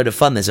also have a load of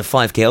fun. There's a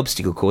 5k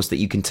obstacle course that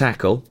you can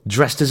tackle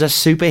dressed as a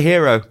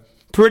superhero.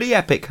 Pretty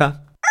epic, huh?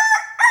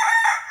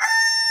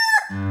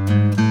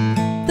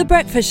 The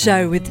Breakfast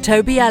Show with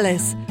Toby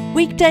Ellis.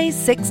 Weekdays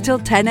 6 till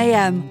 10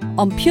 a.m.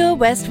 on Pure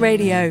West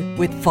Radio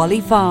with Folly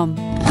Farm.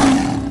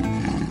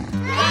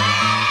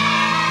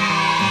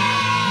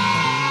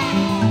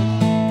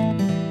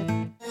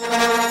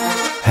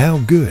 How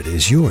good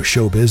is your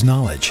showbiz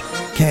knowledge?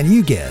 Can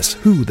you guess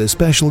who the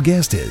special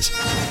guest is?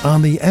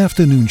 On the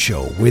afternoon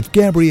show with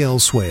Gabrielle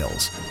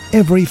Swales,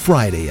 every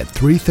Friday at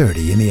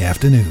 3:30 in the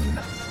afternoon,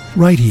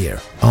 right here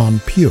on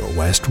Pure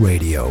West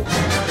Radio.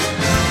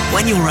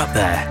 When you're up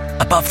there,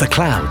 above the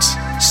clouds,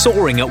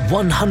 soaring at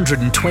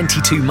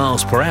 122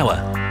 miles per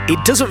hour,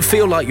 it doesn't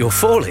feel like you're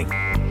falling.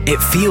 It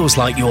feels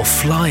like you're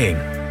flying.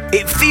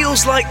 It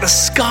feels like the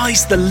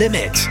sky's the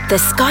limit. The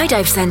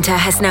Skydive Centre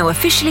has now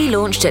officially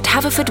launched at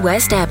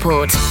Haverfordwest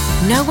Airport.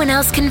 No one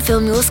else can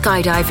film your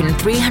skydive in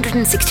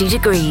 360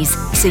 degrees,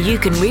 so you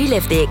can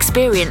relive the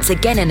experience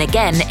again and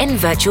again in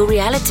virtual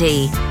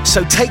reality.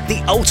 So take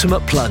the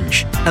ultimate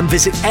plunge and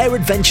visit Air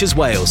Adventures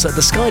Wales at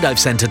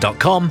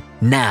theskydivecentre.com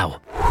now.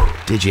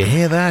 Did you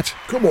hear that?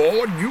 Come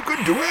on, you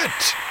can do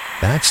it.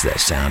 That's the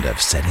sound of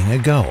setting a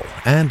goal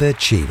and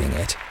achieving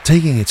it.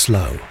 Taking it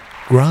slow,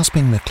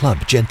 grasping the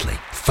club gently,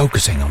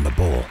 focusing on the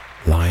ball,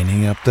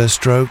 lining up the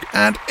stroke,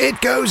 and it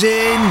goes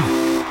in!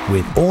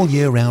 With all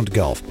year-round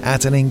golf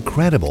at an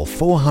incredible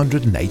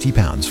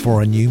 £480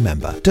 for a new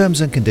member.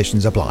 Terms and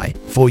conditions apply.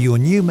 For your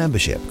new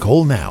membership,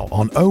 call now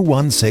on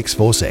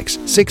 01646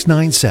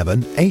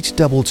 697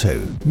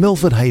 822.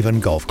 Milford Haven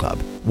Golf Club,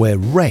 where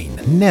rain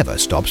never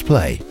stops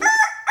play.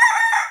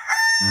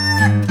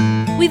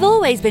 We've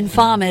always been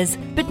farmers,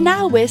 but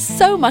now we're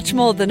so much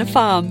more than a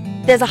farm.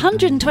 There's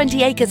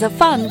 120 acres of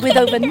fun with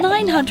over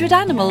 900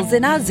 animals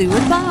in our zoo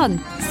and barn.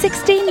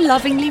 16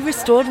 lovingly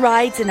restored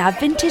rides in our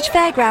vintage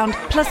fairground,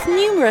 plus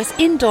numerous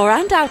indoor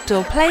and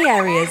outdoor play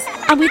areas.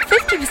 And with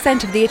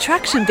 50% of the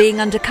attraction being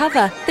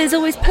undercover, there's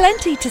always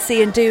plenty to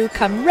see and do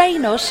come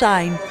rain or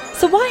shine.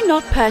 So why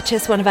not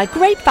purchase one of our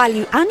great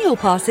value annual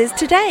passes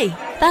today?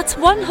 That's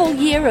one whole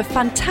year of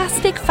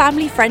fantastic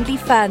family-friendly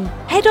fun.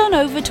 Head on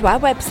over to our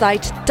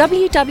website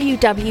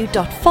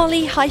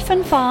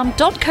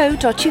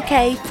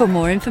www.folly-farm.co.uk for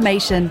more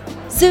information.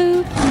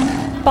 Zoo,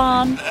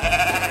 barn,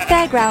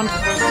 fairground,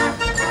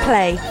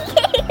 play.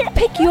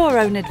 Pick your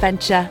own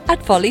adventure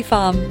at Folly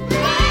Farm.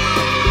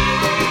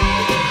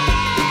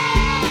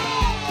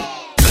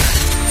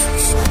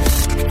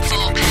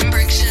 For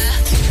Pembrokeshire,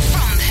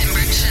 from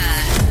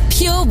Pembrokeshire,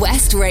 Pure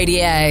West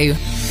Radio.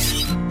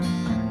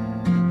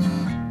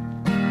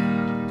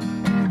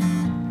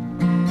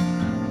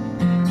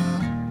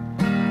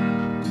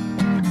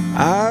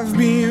 I've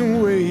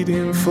been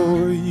waiting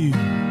for you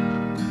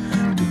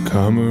to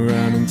come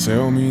around and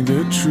tell me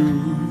the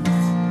truth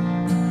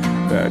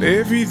about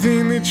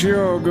everything that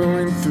you're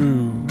going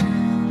through.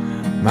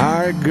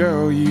 My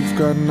girl, you've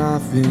got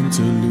nothing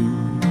to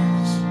lose.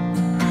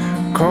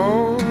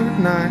 Cold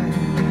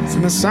nights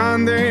and the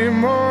Sunday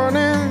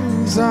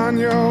mornings on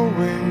your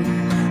way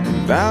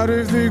and out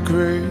of the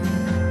grave.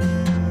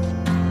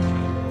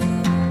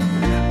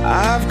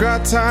 I've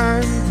got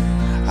time,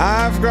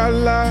 I've got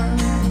love,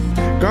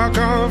 got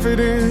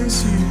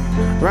confidence, you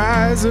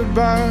rise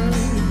above.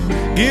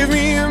 Give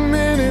me a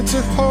minute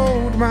to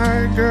hold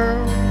my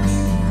girl.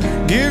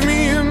 Give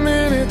me a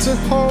minute to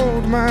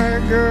hold my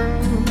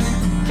girl.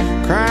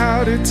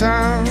 Crowded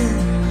town,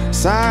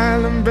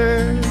 silent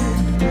bed,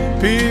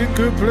 pick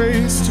a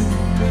place to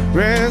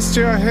rest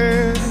your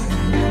head.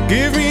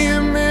 Give me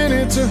a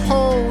minute to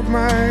hold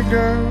my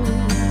girl.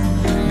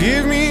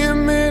 Give me a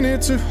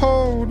minute to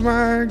hold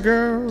my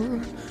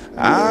girl.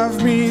 I've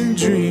been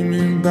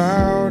dreaming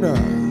about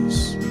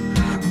us,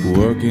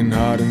 working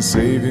hard and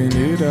saving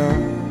it up.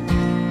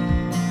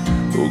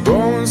 We'll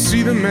go and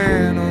see the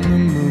man on the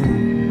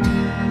moon.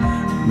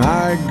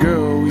 My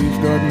girl,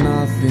 we've got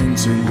nothing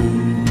to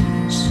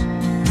lose.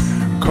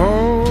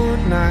 Cold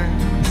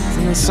nights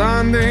and the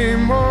Sunday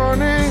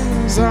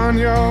mornings on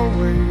your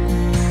way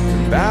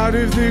out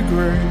of the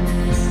grave.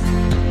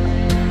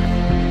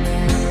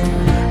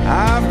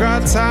 I've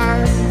got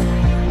time,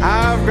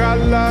 I've got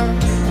love,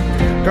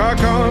 got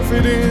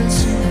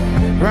confidence,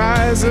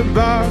 rise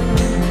above.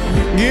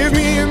 Give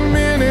me a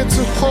minute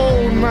to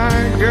hold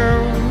my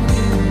girl.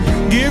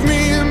 Give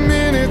me a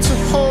minute to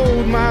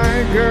hold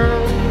my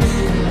girl.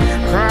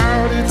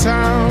 Crowded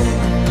town,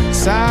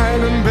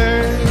 silent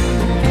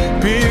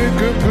bed,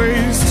 pick a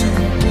place to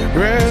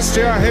rest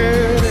your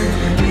head.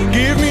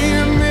 Give me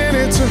a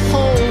minute to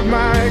hold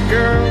my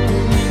girl.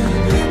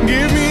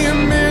 Give me a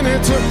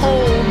minute to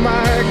hold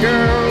my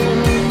girl.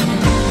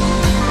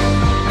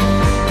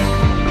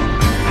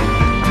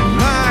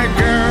 My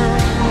girl,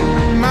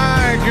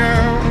 my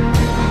girl.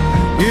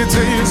 It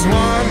takes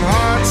one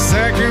hot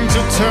second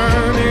to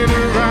turn it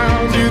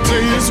around. It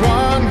takes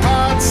one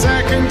hot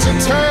second to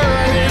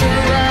turn it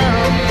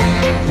around.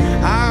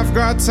 I've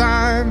got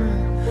time,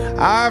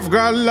 I've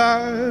got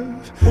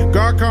love,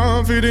 got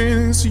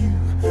confidence, you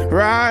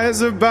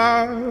rise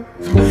above.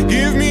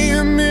 Give me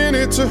a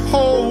minute to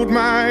hold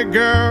my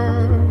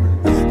girl.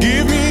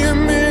 Give me a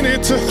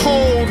minute to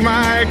hold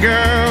my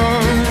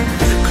girl.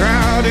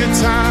 Crowded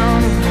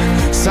town,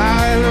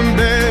 silent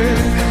bed,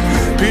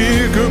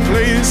 pick a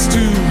place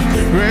to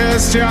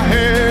rest your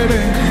head.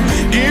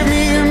 Give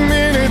me a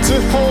minute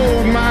to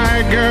hold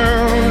my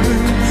girl.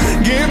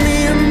 Give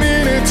me a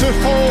minute to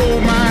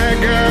hold my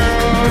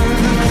girl.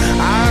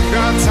 I've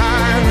got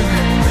time,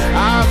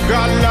 I've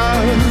got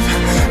love,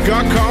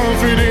 got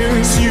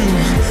confidence, you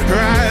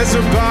rise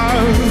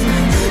above.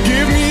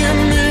 Give me a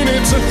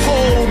minute to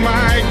hold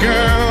my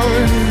girl.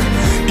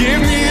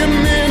 Give me a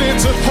minute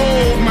to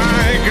hold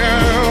my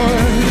girl.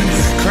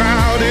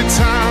 Crowded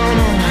town,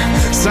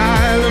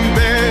 silent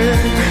bed,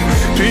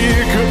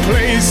 pick a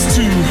place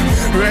to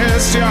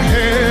rest your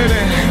head.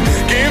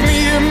 Give me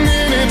a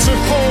minute to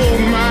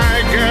hold my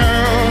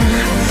girl.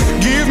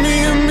 Give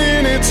me a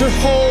minute to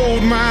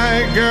hold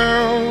my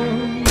girl.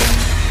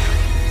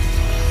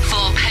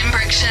 For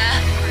Pembrokeshire,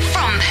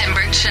 from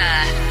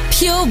Pembrokeshire,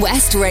 Pure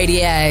West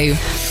Radio.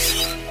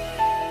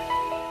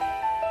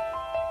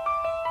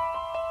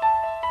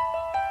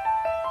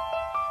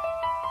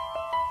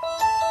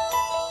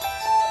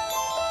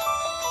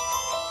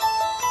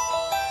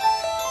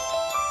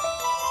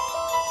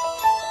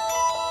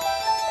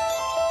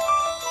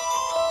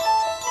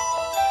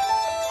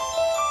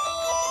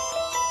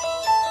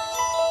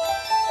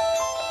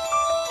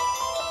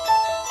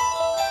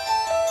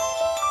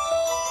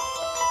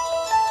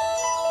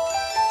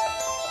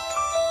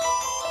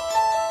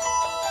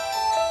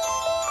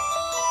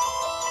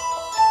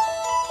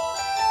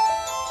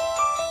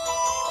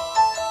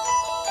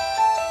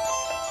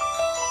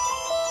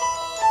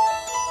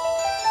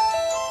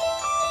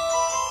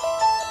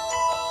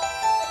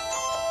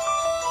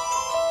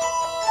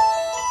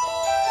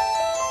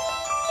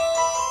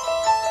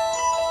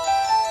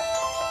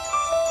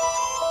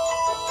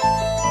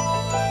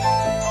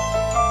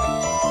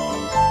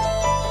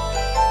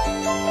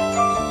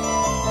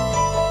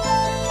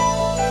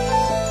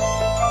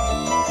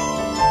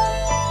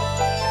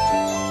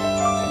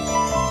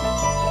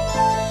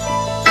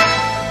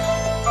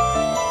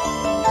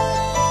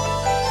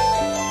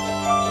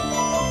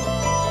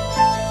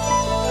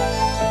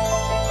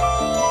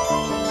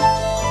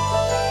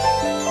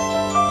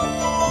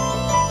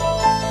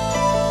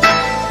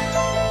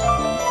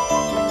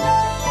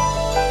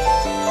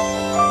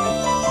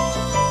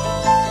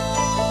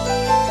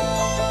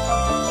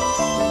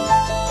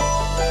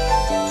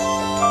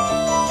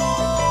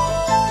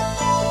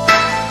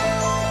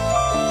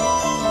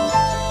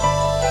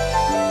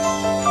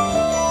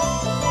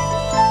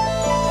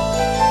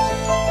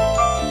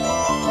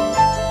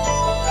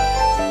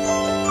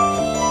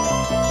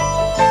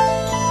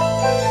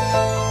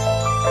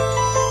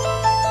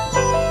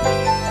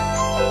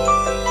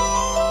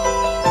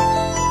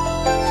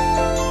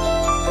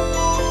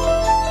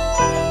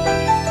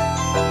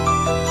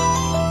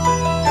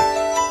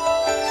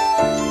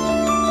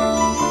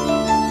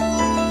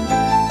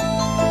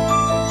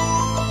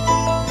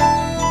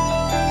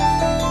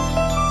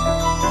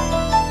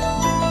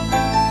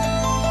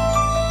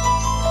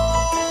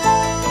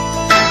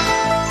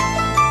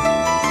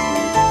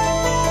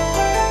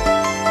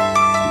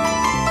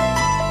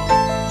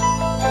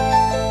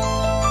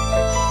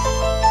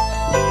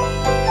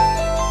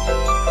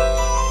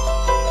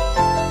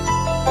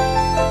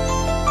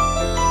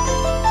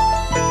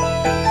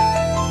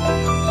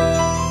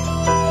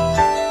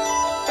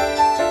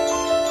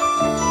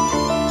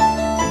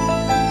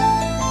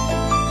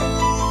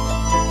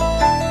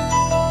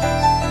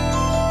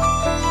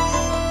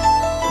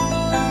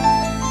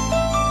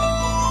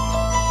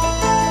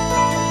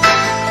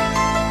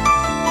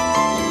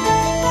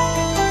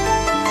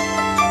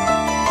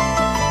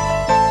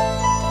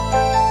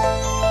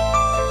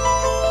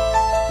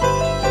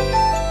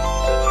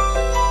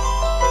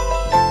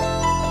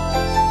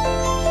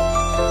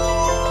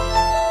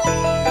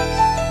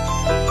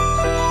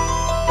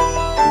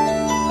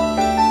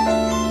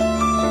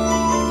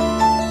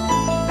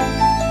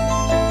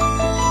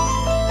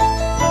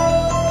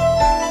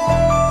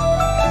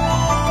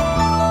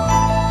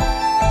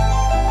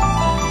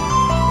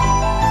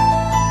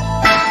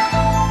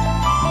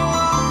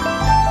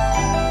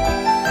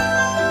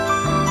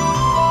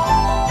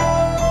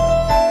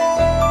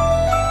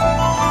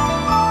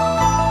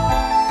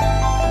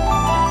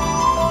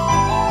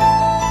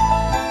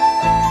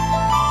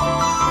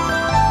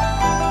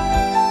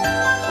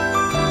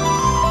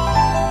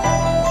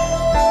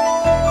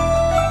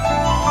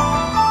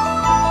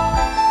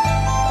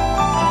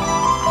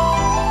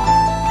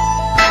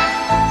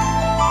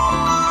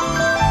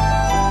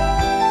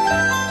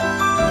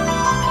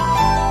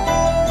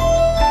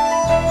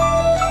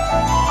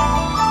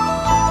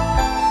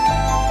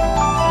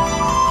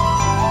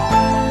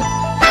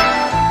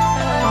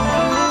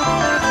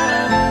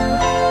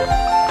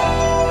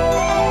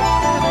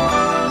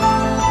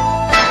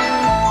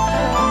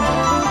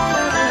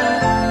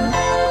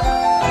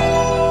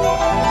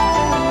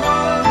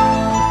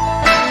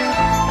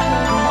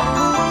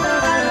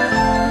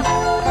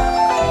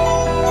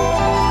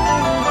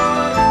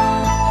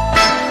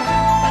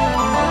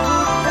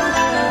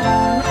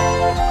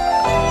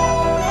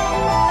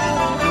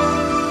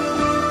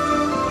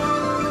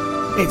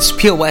 It's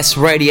Pure West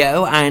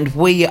Radio, and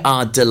we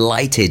are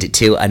delighted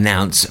to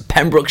announce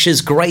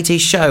Pembrokeshire's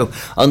greatest show.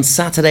 On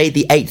Saturday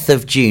the 8th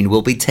of June,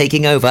 we'll be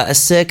taking over a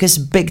Circus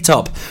Big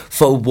Top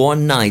for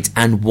one night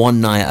and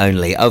one night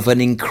only of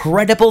an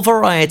incredible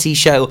variety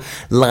show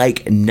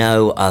like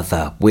no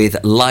other,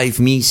 with live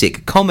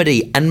music,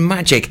 comedy and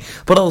magic,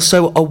 but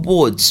also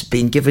awards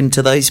being given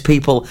to those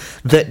people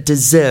that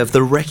deserve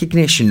the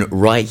recognition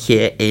right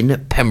here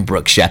in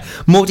Pembrokeshire.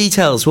 More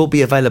details will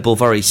be available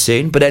very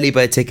soon, but early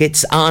bird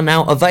tickets are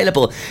now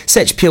available.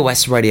 Search Pure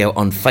West Radio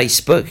on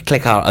Facebook,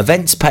 click our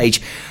events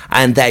page,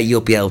 and there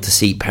you'll be able to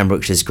see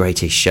Pembrokeshire's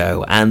greatest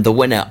show. And the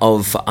winner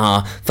of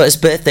our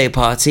first birthday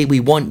party, We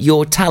Want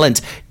Your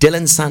Talent,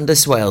 Dylan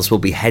Sanders Wales, will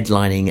be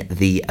headlining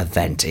the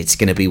event. It's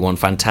going to be one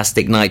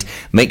fantastic night.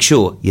 Make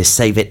sure you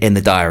save it in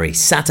the diary.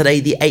 Saturday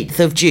the 8th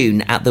of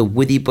June at the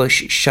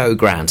Withybush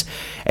Showground.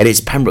 It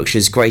is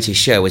Pembrokeshire's greatest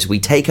show as we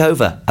take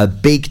over a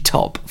big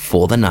top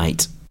for the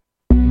night.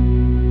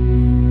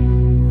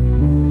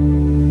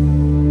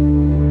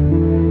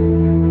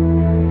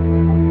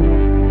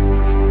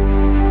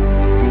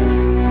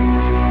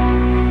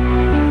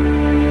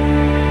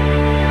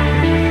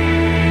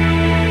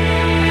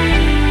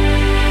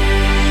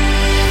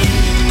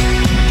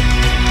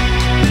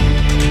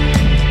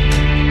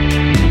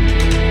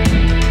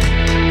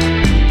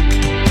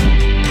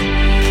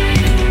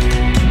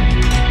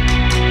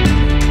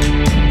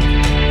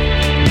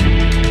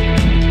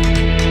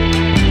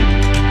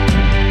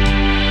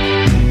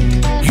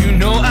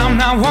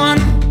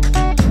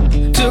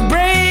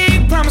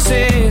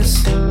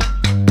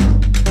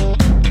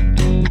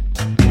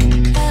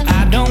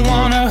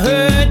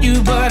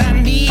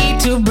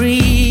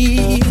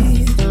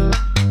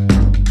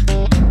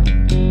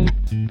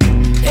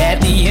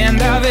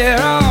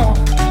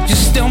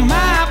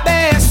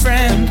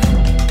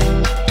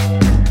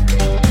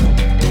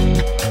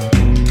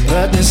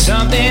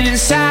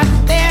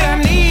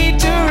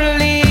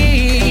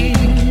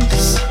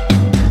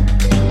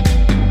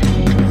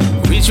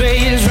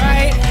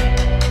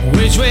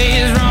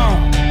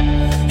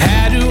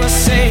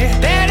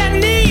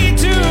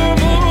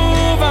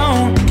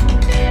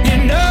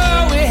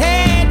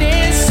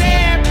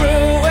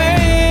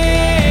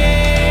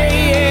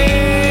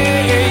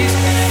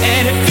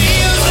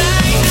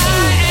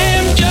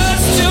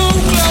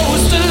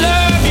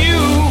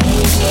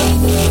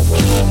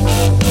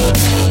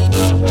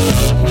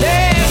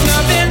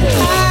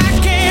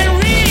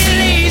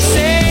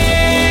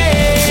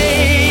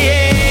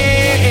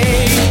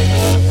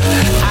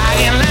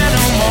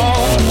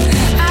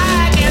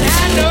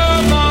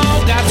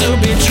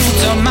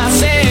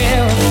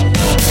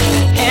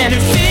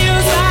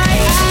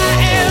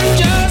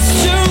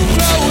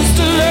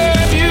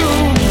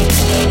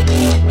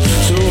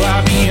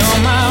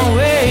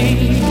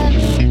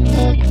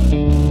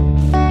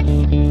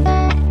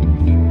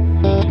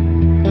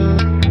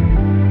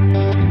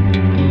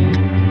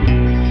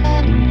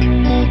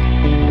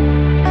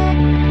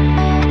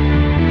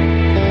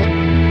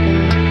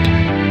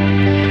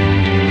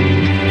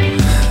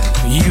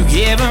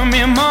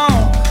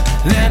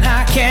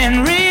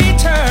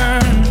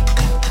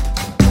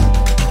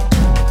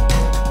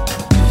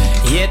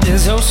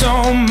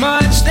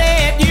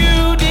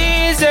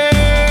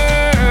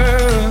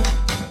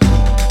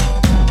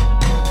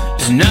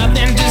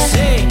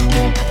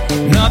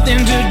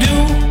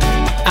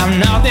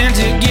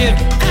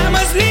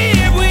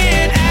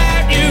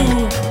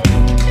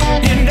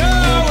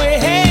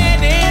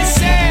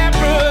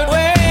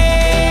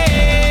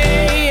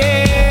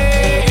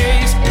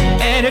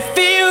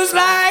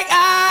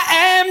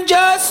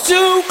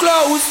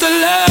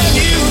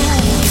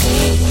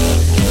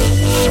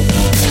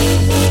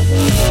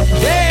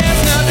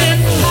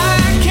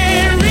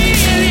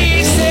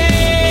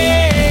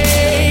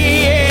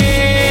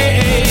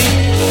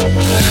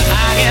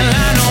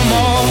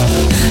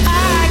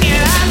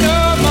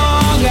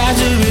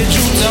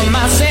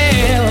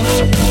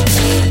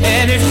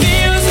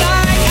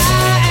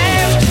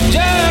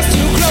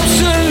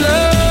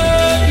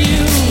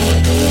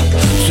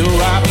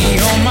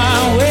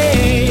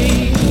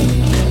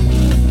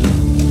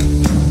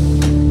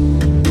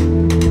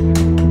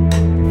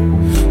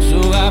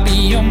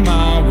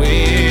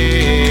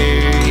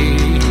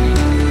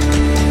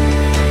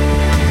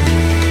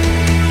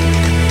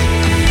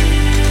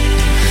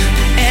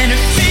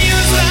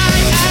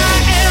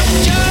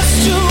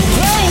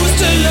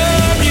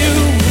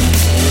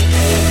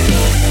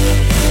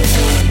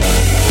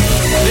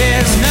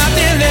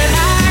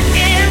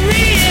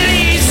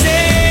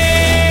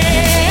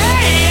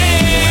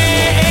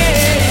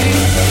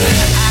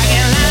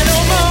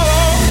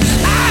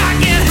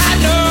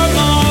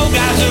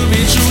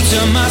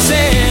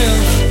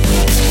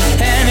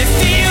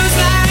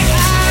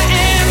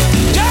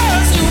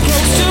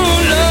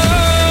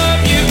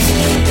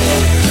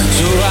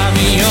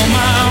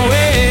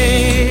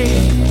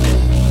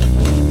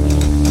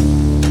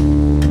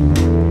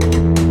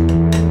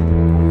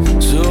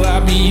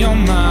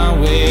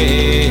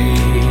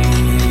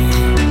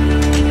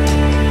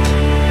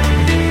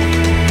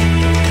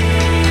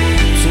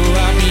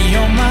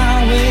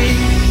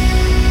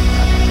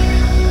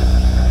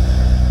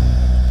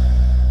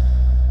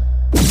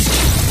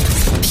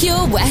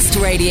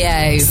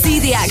 Radio. See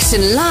the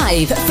action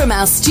live from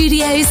our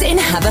studios in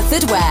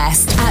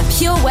Haverfordwest at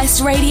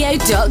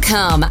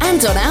purewestradio.com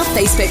and on our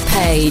Facebook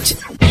page.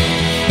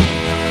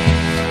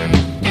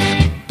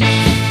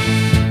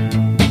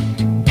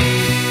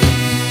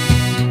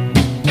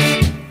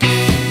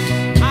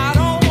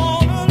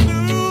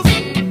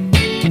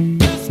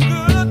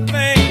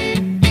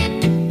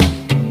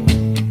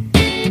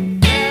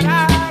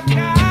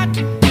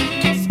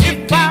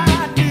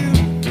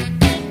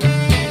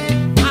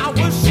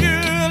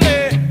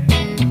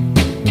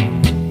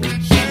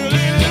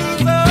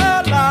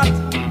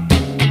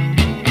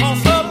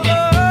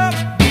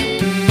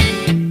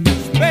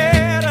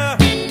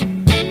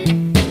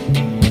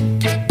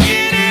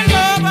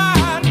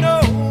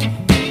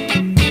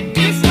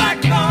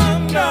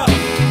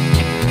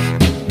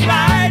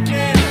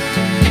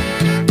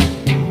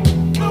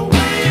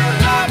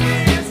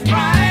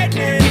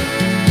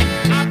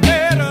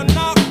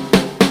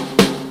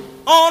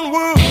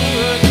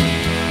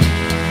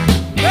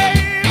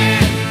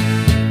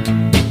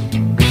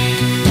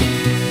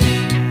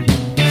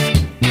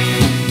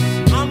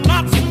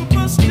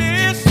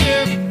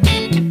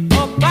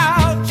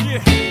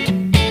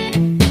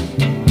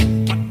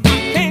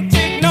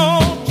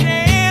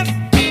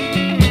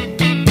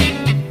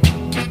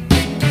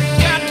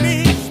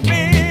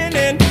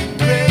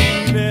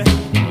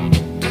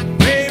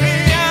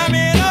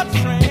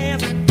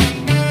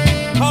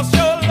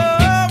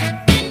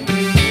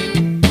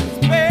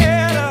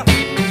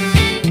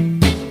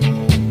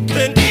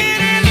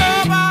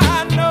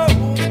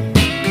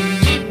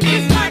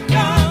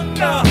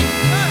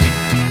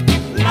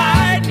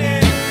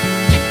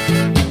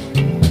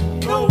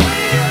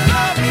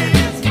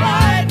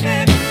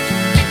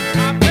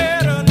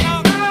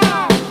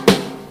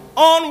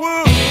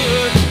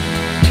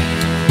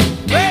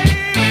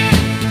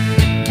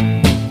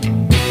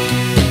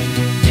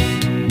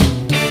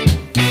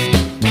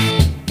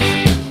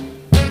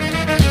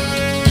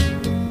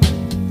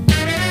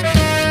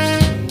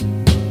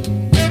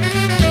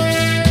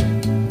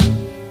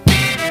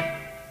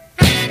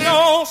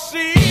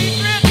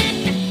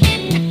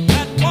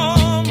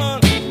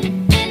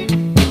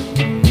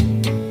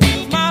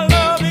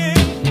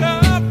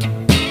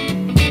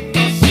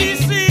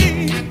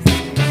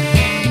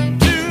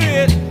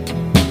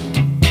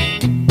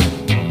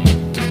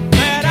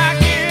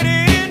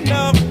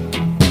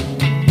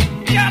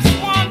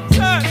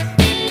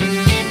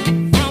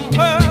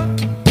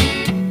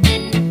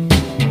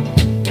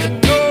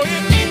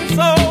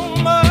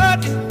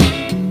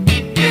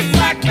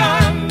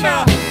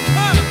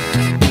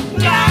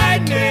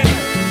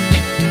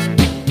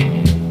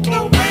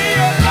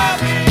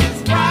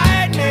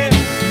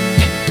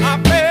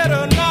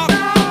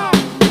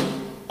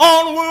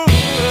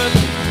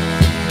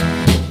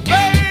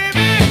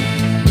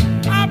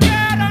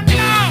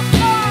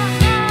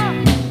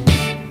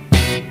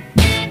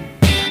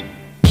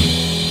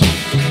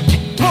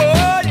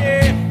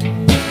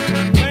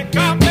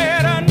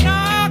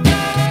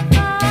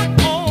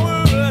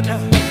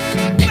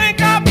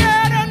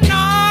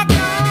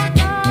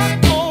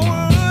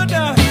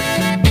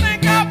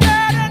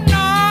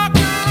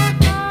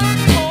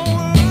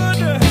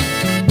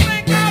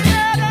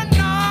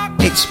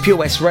 Pure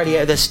West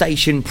Radio, the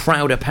station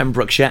proud of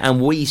Pembrokeshire,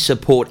 and we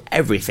support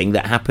everything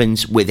that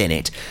happens within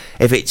it.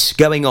 If it's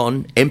going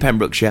on in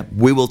Pembrokeshire,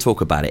 we will talk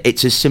about it.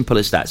 It's as simple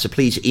as that. So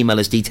please email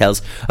us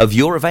details of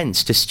your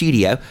events to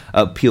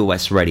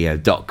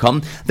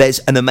studio@purewestradio.com. There's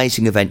an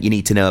amazing event you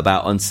need to know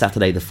about on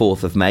Saturday the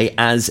 4th of May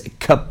as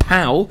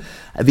Kapow,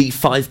 the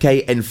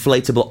 5k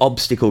inflatable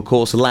obstacle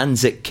course,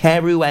 lands at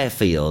Carew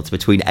Airfield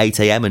between 8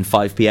 a.m. and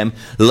 5 p.m.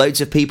 Loads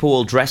of people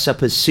will dress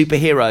up as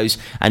superheroes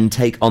and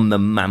take on the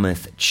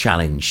Mammoth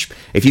Challenge.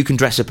 If you can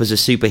dress up as a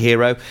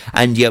superhero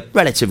and you're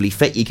relatively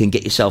fit, you can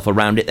get yourself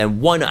around it,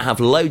 then why not have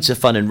loads of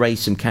fun and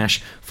raise some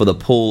cash for the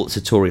Paul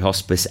Sartori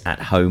Hospice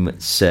at Home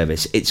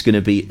service. It's going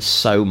to be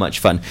so much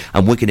fun,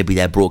 and we're going to be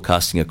there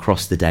broadcasting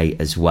across the day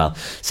as well.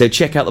 So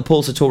check out the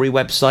Paul Sartori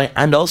website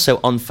and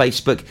also on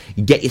Facebook.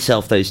 Get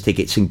yourself those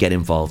tickets and get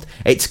involved.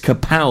 It's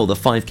Kapow, the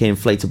 5k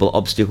inflatable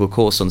obstacle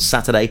course, on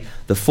Saturday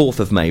the 4th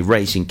of May,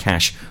 raising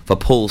cash for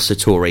Paul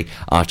Sartori,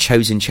 our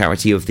chosen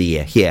charity of the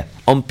year, here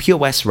on Pure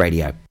West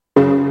Radio.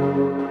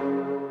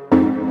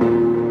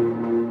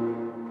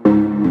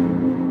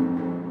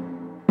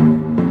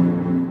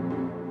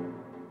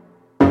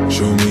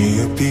 Show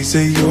me a piece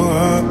of your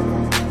heart,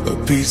 a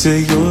piece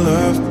of your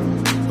love.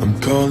 I'm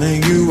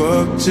calling you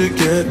up to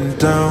getting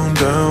down,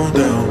 down,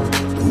 down.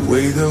 The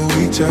way that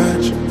we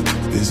touch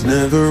is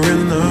never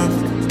enough.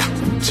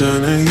 I'm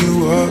turning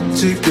you up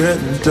to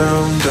getting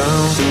down,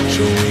 down.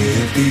 Show me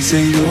a piece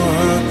of your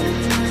heart,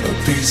 a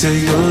piece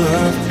of your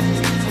love.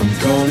 I'm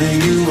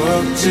calling you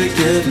up to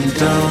getting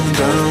down,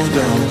 down,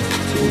 down.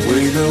 The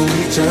way that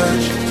we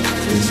touch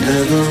is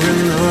never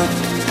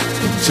enough.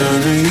 I'm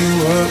turning you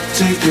up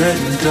to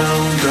getting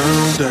down,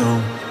 down, down.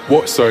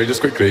 What? Sorry, just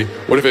quickly.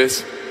 What if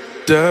it's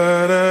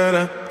da da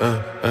da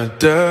da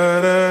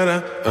da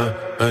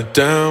da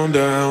down,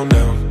 down,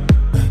 down.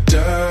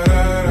 Da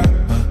da da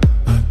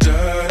da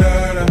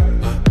da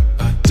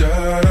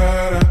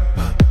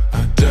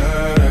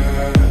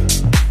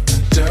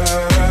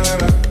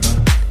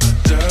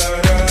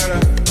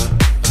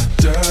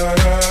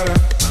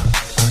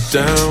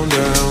down,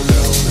 down,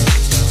 down.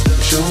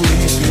 Show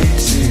me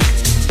pity,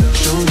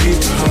 show me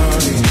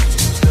party.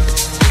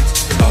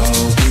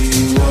 I'll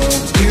be what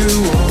you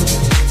want,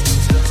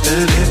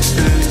 and it's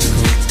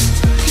physical.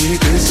 Keep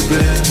it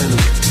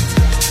subliminal.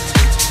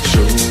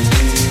 Show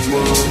me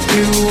what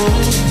you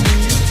want.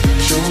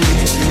 Show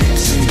me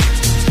pity,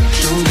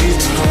 show me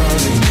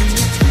party.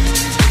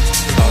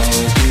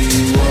 I'll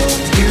be what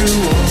you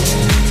want,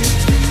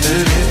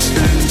 and it's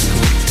physical.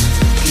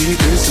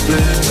 Keep it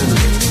subliminal.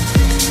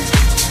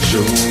 Show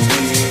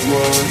me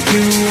what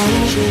you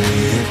want. Show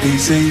me a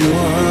piece of your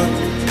heart,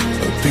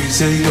 a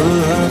piece of your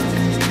love.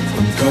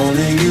 I'm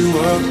calling you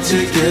up to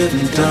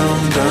getting down,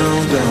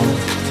 down, down.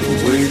 The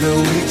way that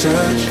we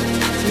touch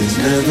is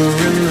never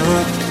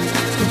enough.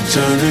 I'm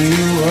turning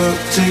you up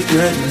to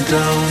getting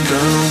down,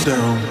 down,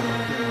 down.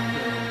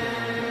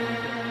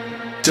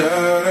 Da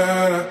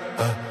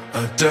da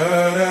da da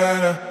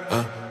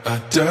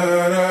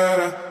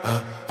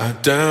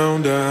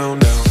down, down,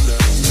 down.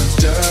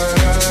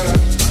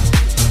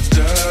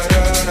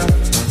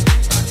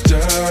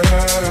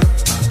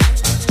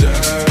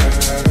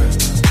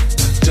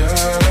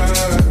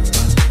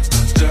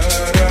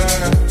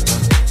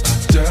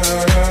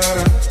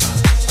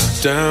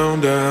 Down,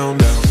 down,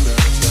 down.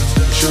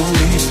 Show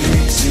me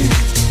pity,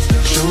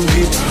 show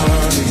me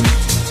party.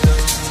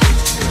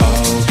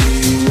 I'll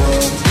be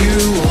what you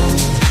want,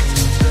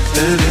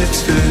 and it's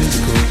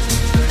physical.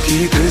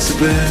 Keep it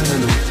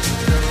subliminal.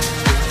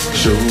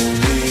 Show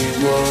me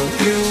what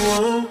you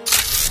want.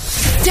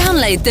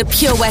 Download the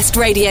Pure West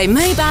Radio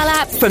mobile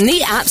app from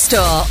the App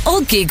Store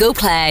or Google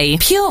Play.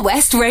 Pure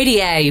West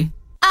Radio.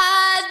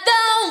 I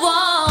don't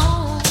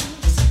want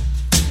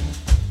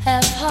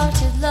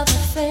half-hearted love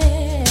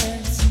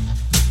affairs.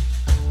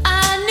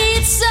 I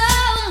need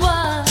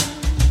someone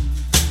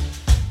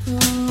who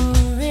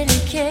really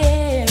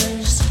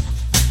cares.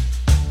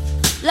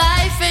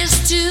 Life is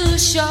too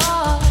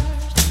short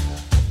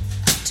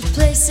to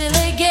play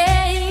silly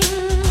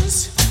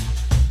games.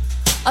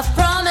 I've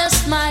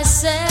promised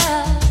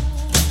myself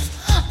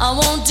I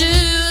won't do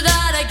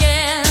that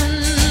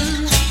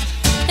again.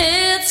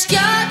 It's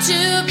got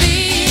to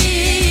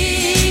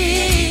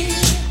be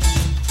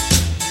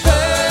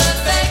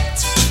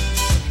perfect.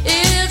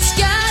 It's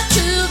got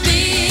to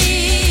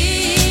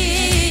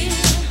be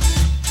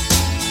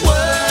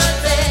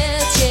worth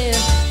it. Yeah.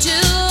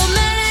 Too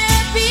many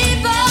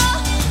people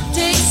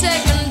take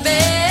second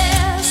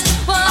best.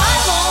 Well, I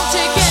won't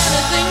take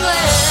anything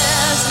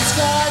less. It's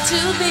got to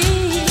be.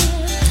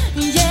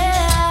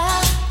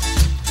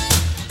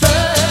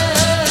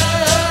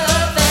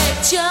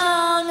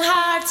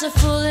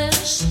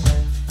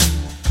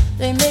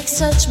 They make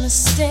such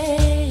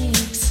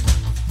mistakes.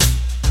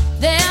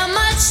 They're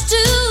much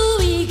too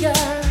eager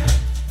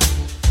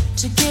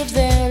to give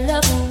their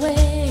love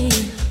away.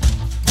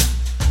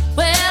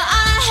 Well,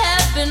 I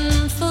have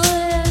been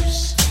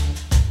foolish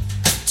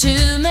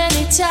too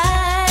many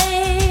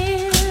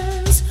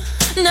times.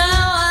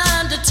 Now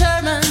I'm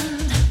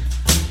determined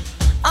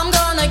I'm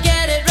gonna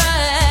get it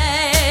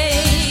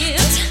right.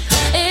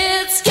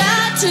 It's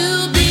got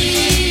to be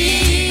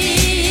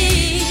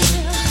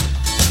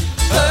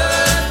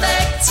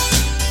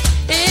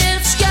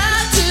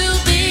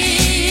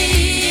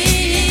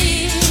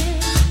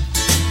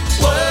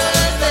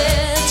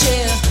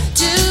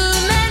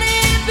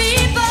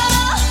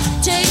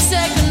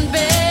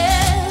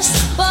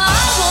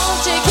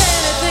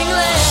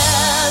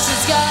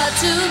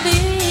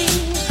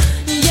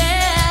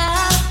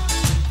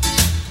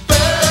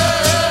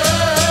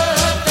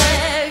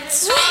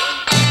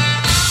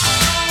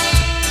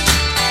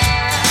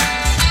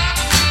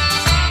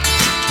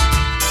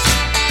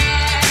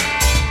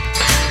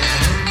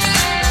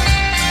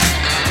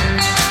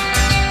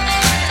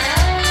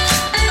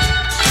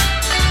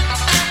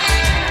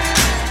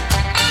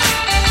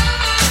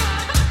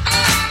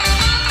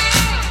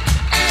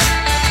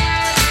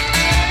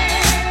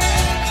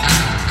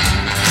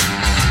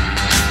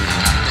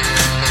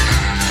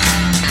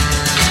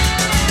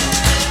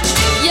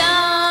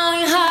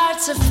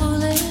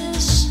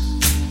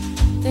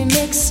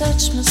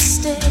such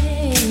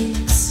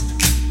mistakes.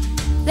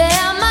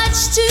 They're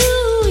much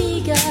too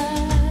eager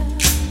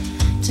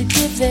to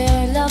give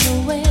their love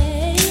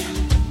away.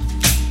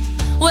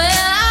 Well,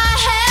 I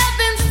have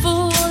been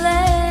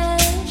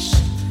foolish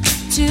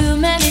too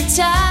many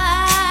times.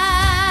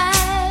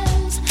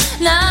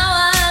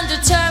 Now I'm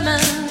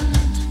determined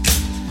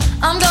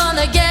I'm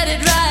gonna get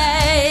it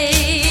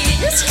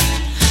right.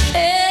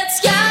 It's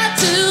got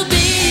to be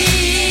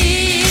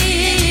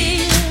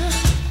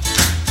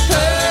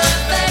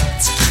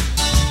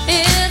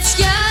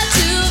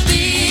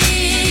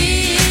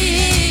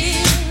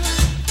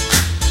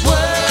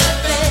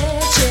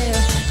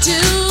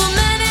too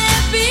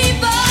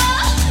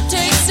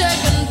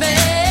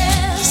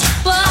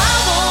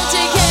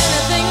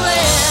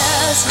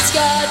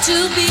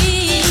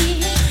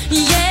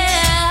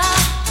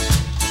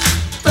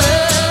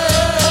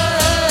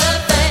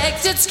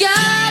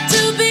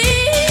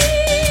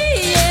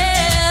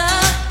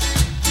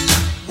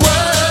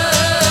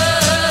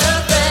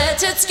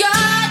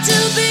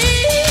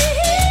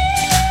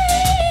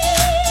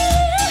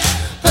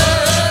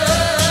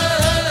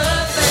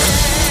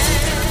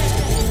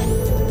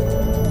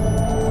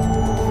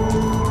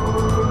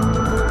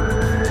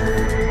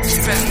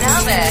from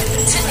Narberth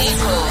to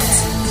Newport.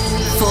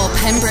 For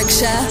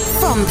Pembrokeshire,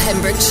 from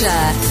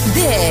Pembrokeshire,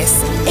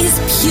 this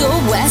is Pure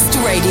West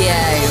Radio.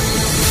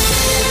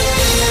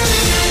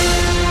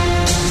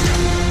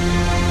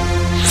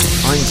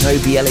 I'm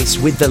Toby Ellis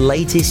with the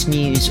latest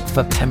news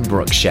for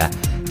Pembrokeshire.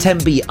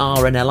 Tenby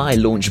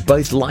RNLI launched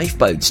both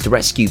lifeboats to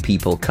rescue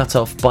people cut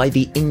off by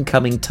the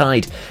incoming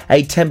tide.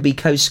 A Tenby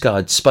Coast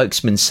Guard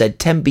spokesman said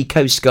Tenby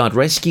Coast Guard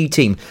rescue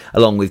team,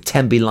 along with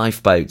Tenby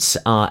lifeboats,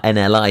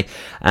 RNLI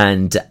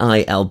and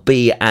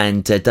ILB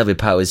and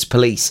Dyfed-Powys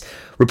Police,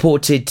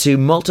 reported to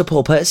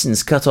multiple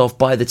persons cut off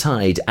by the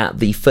tide at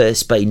the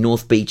First Bay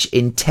North Beach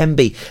in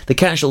Tenby. The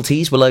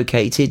casualties were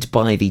located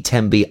by the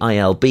Tenby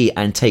ILB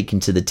and taken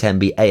to the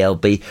Tenby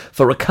ALB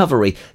for recovery.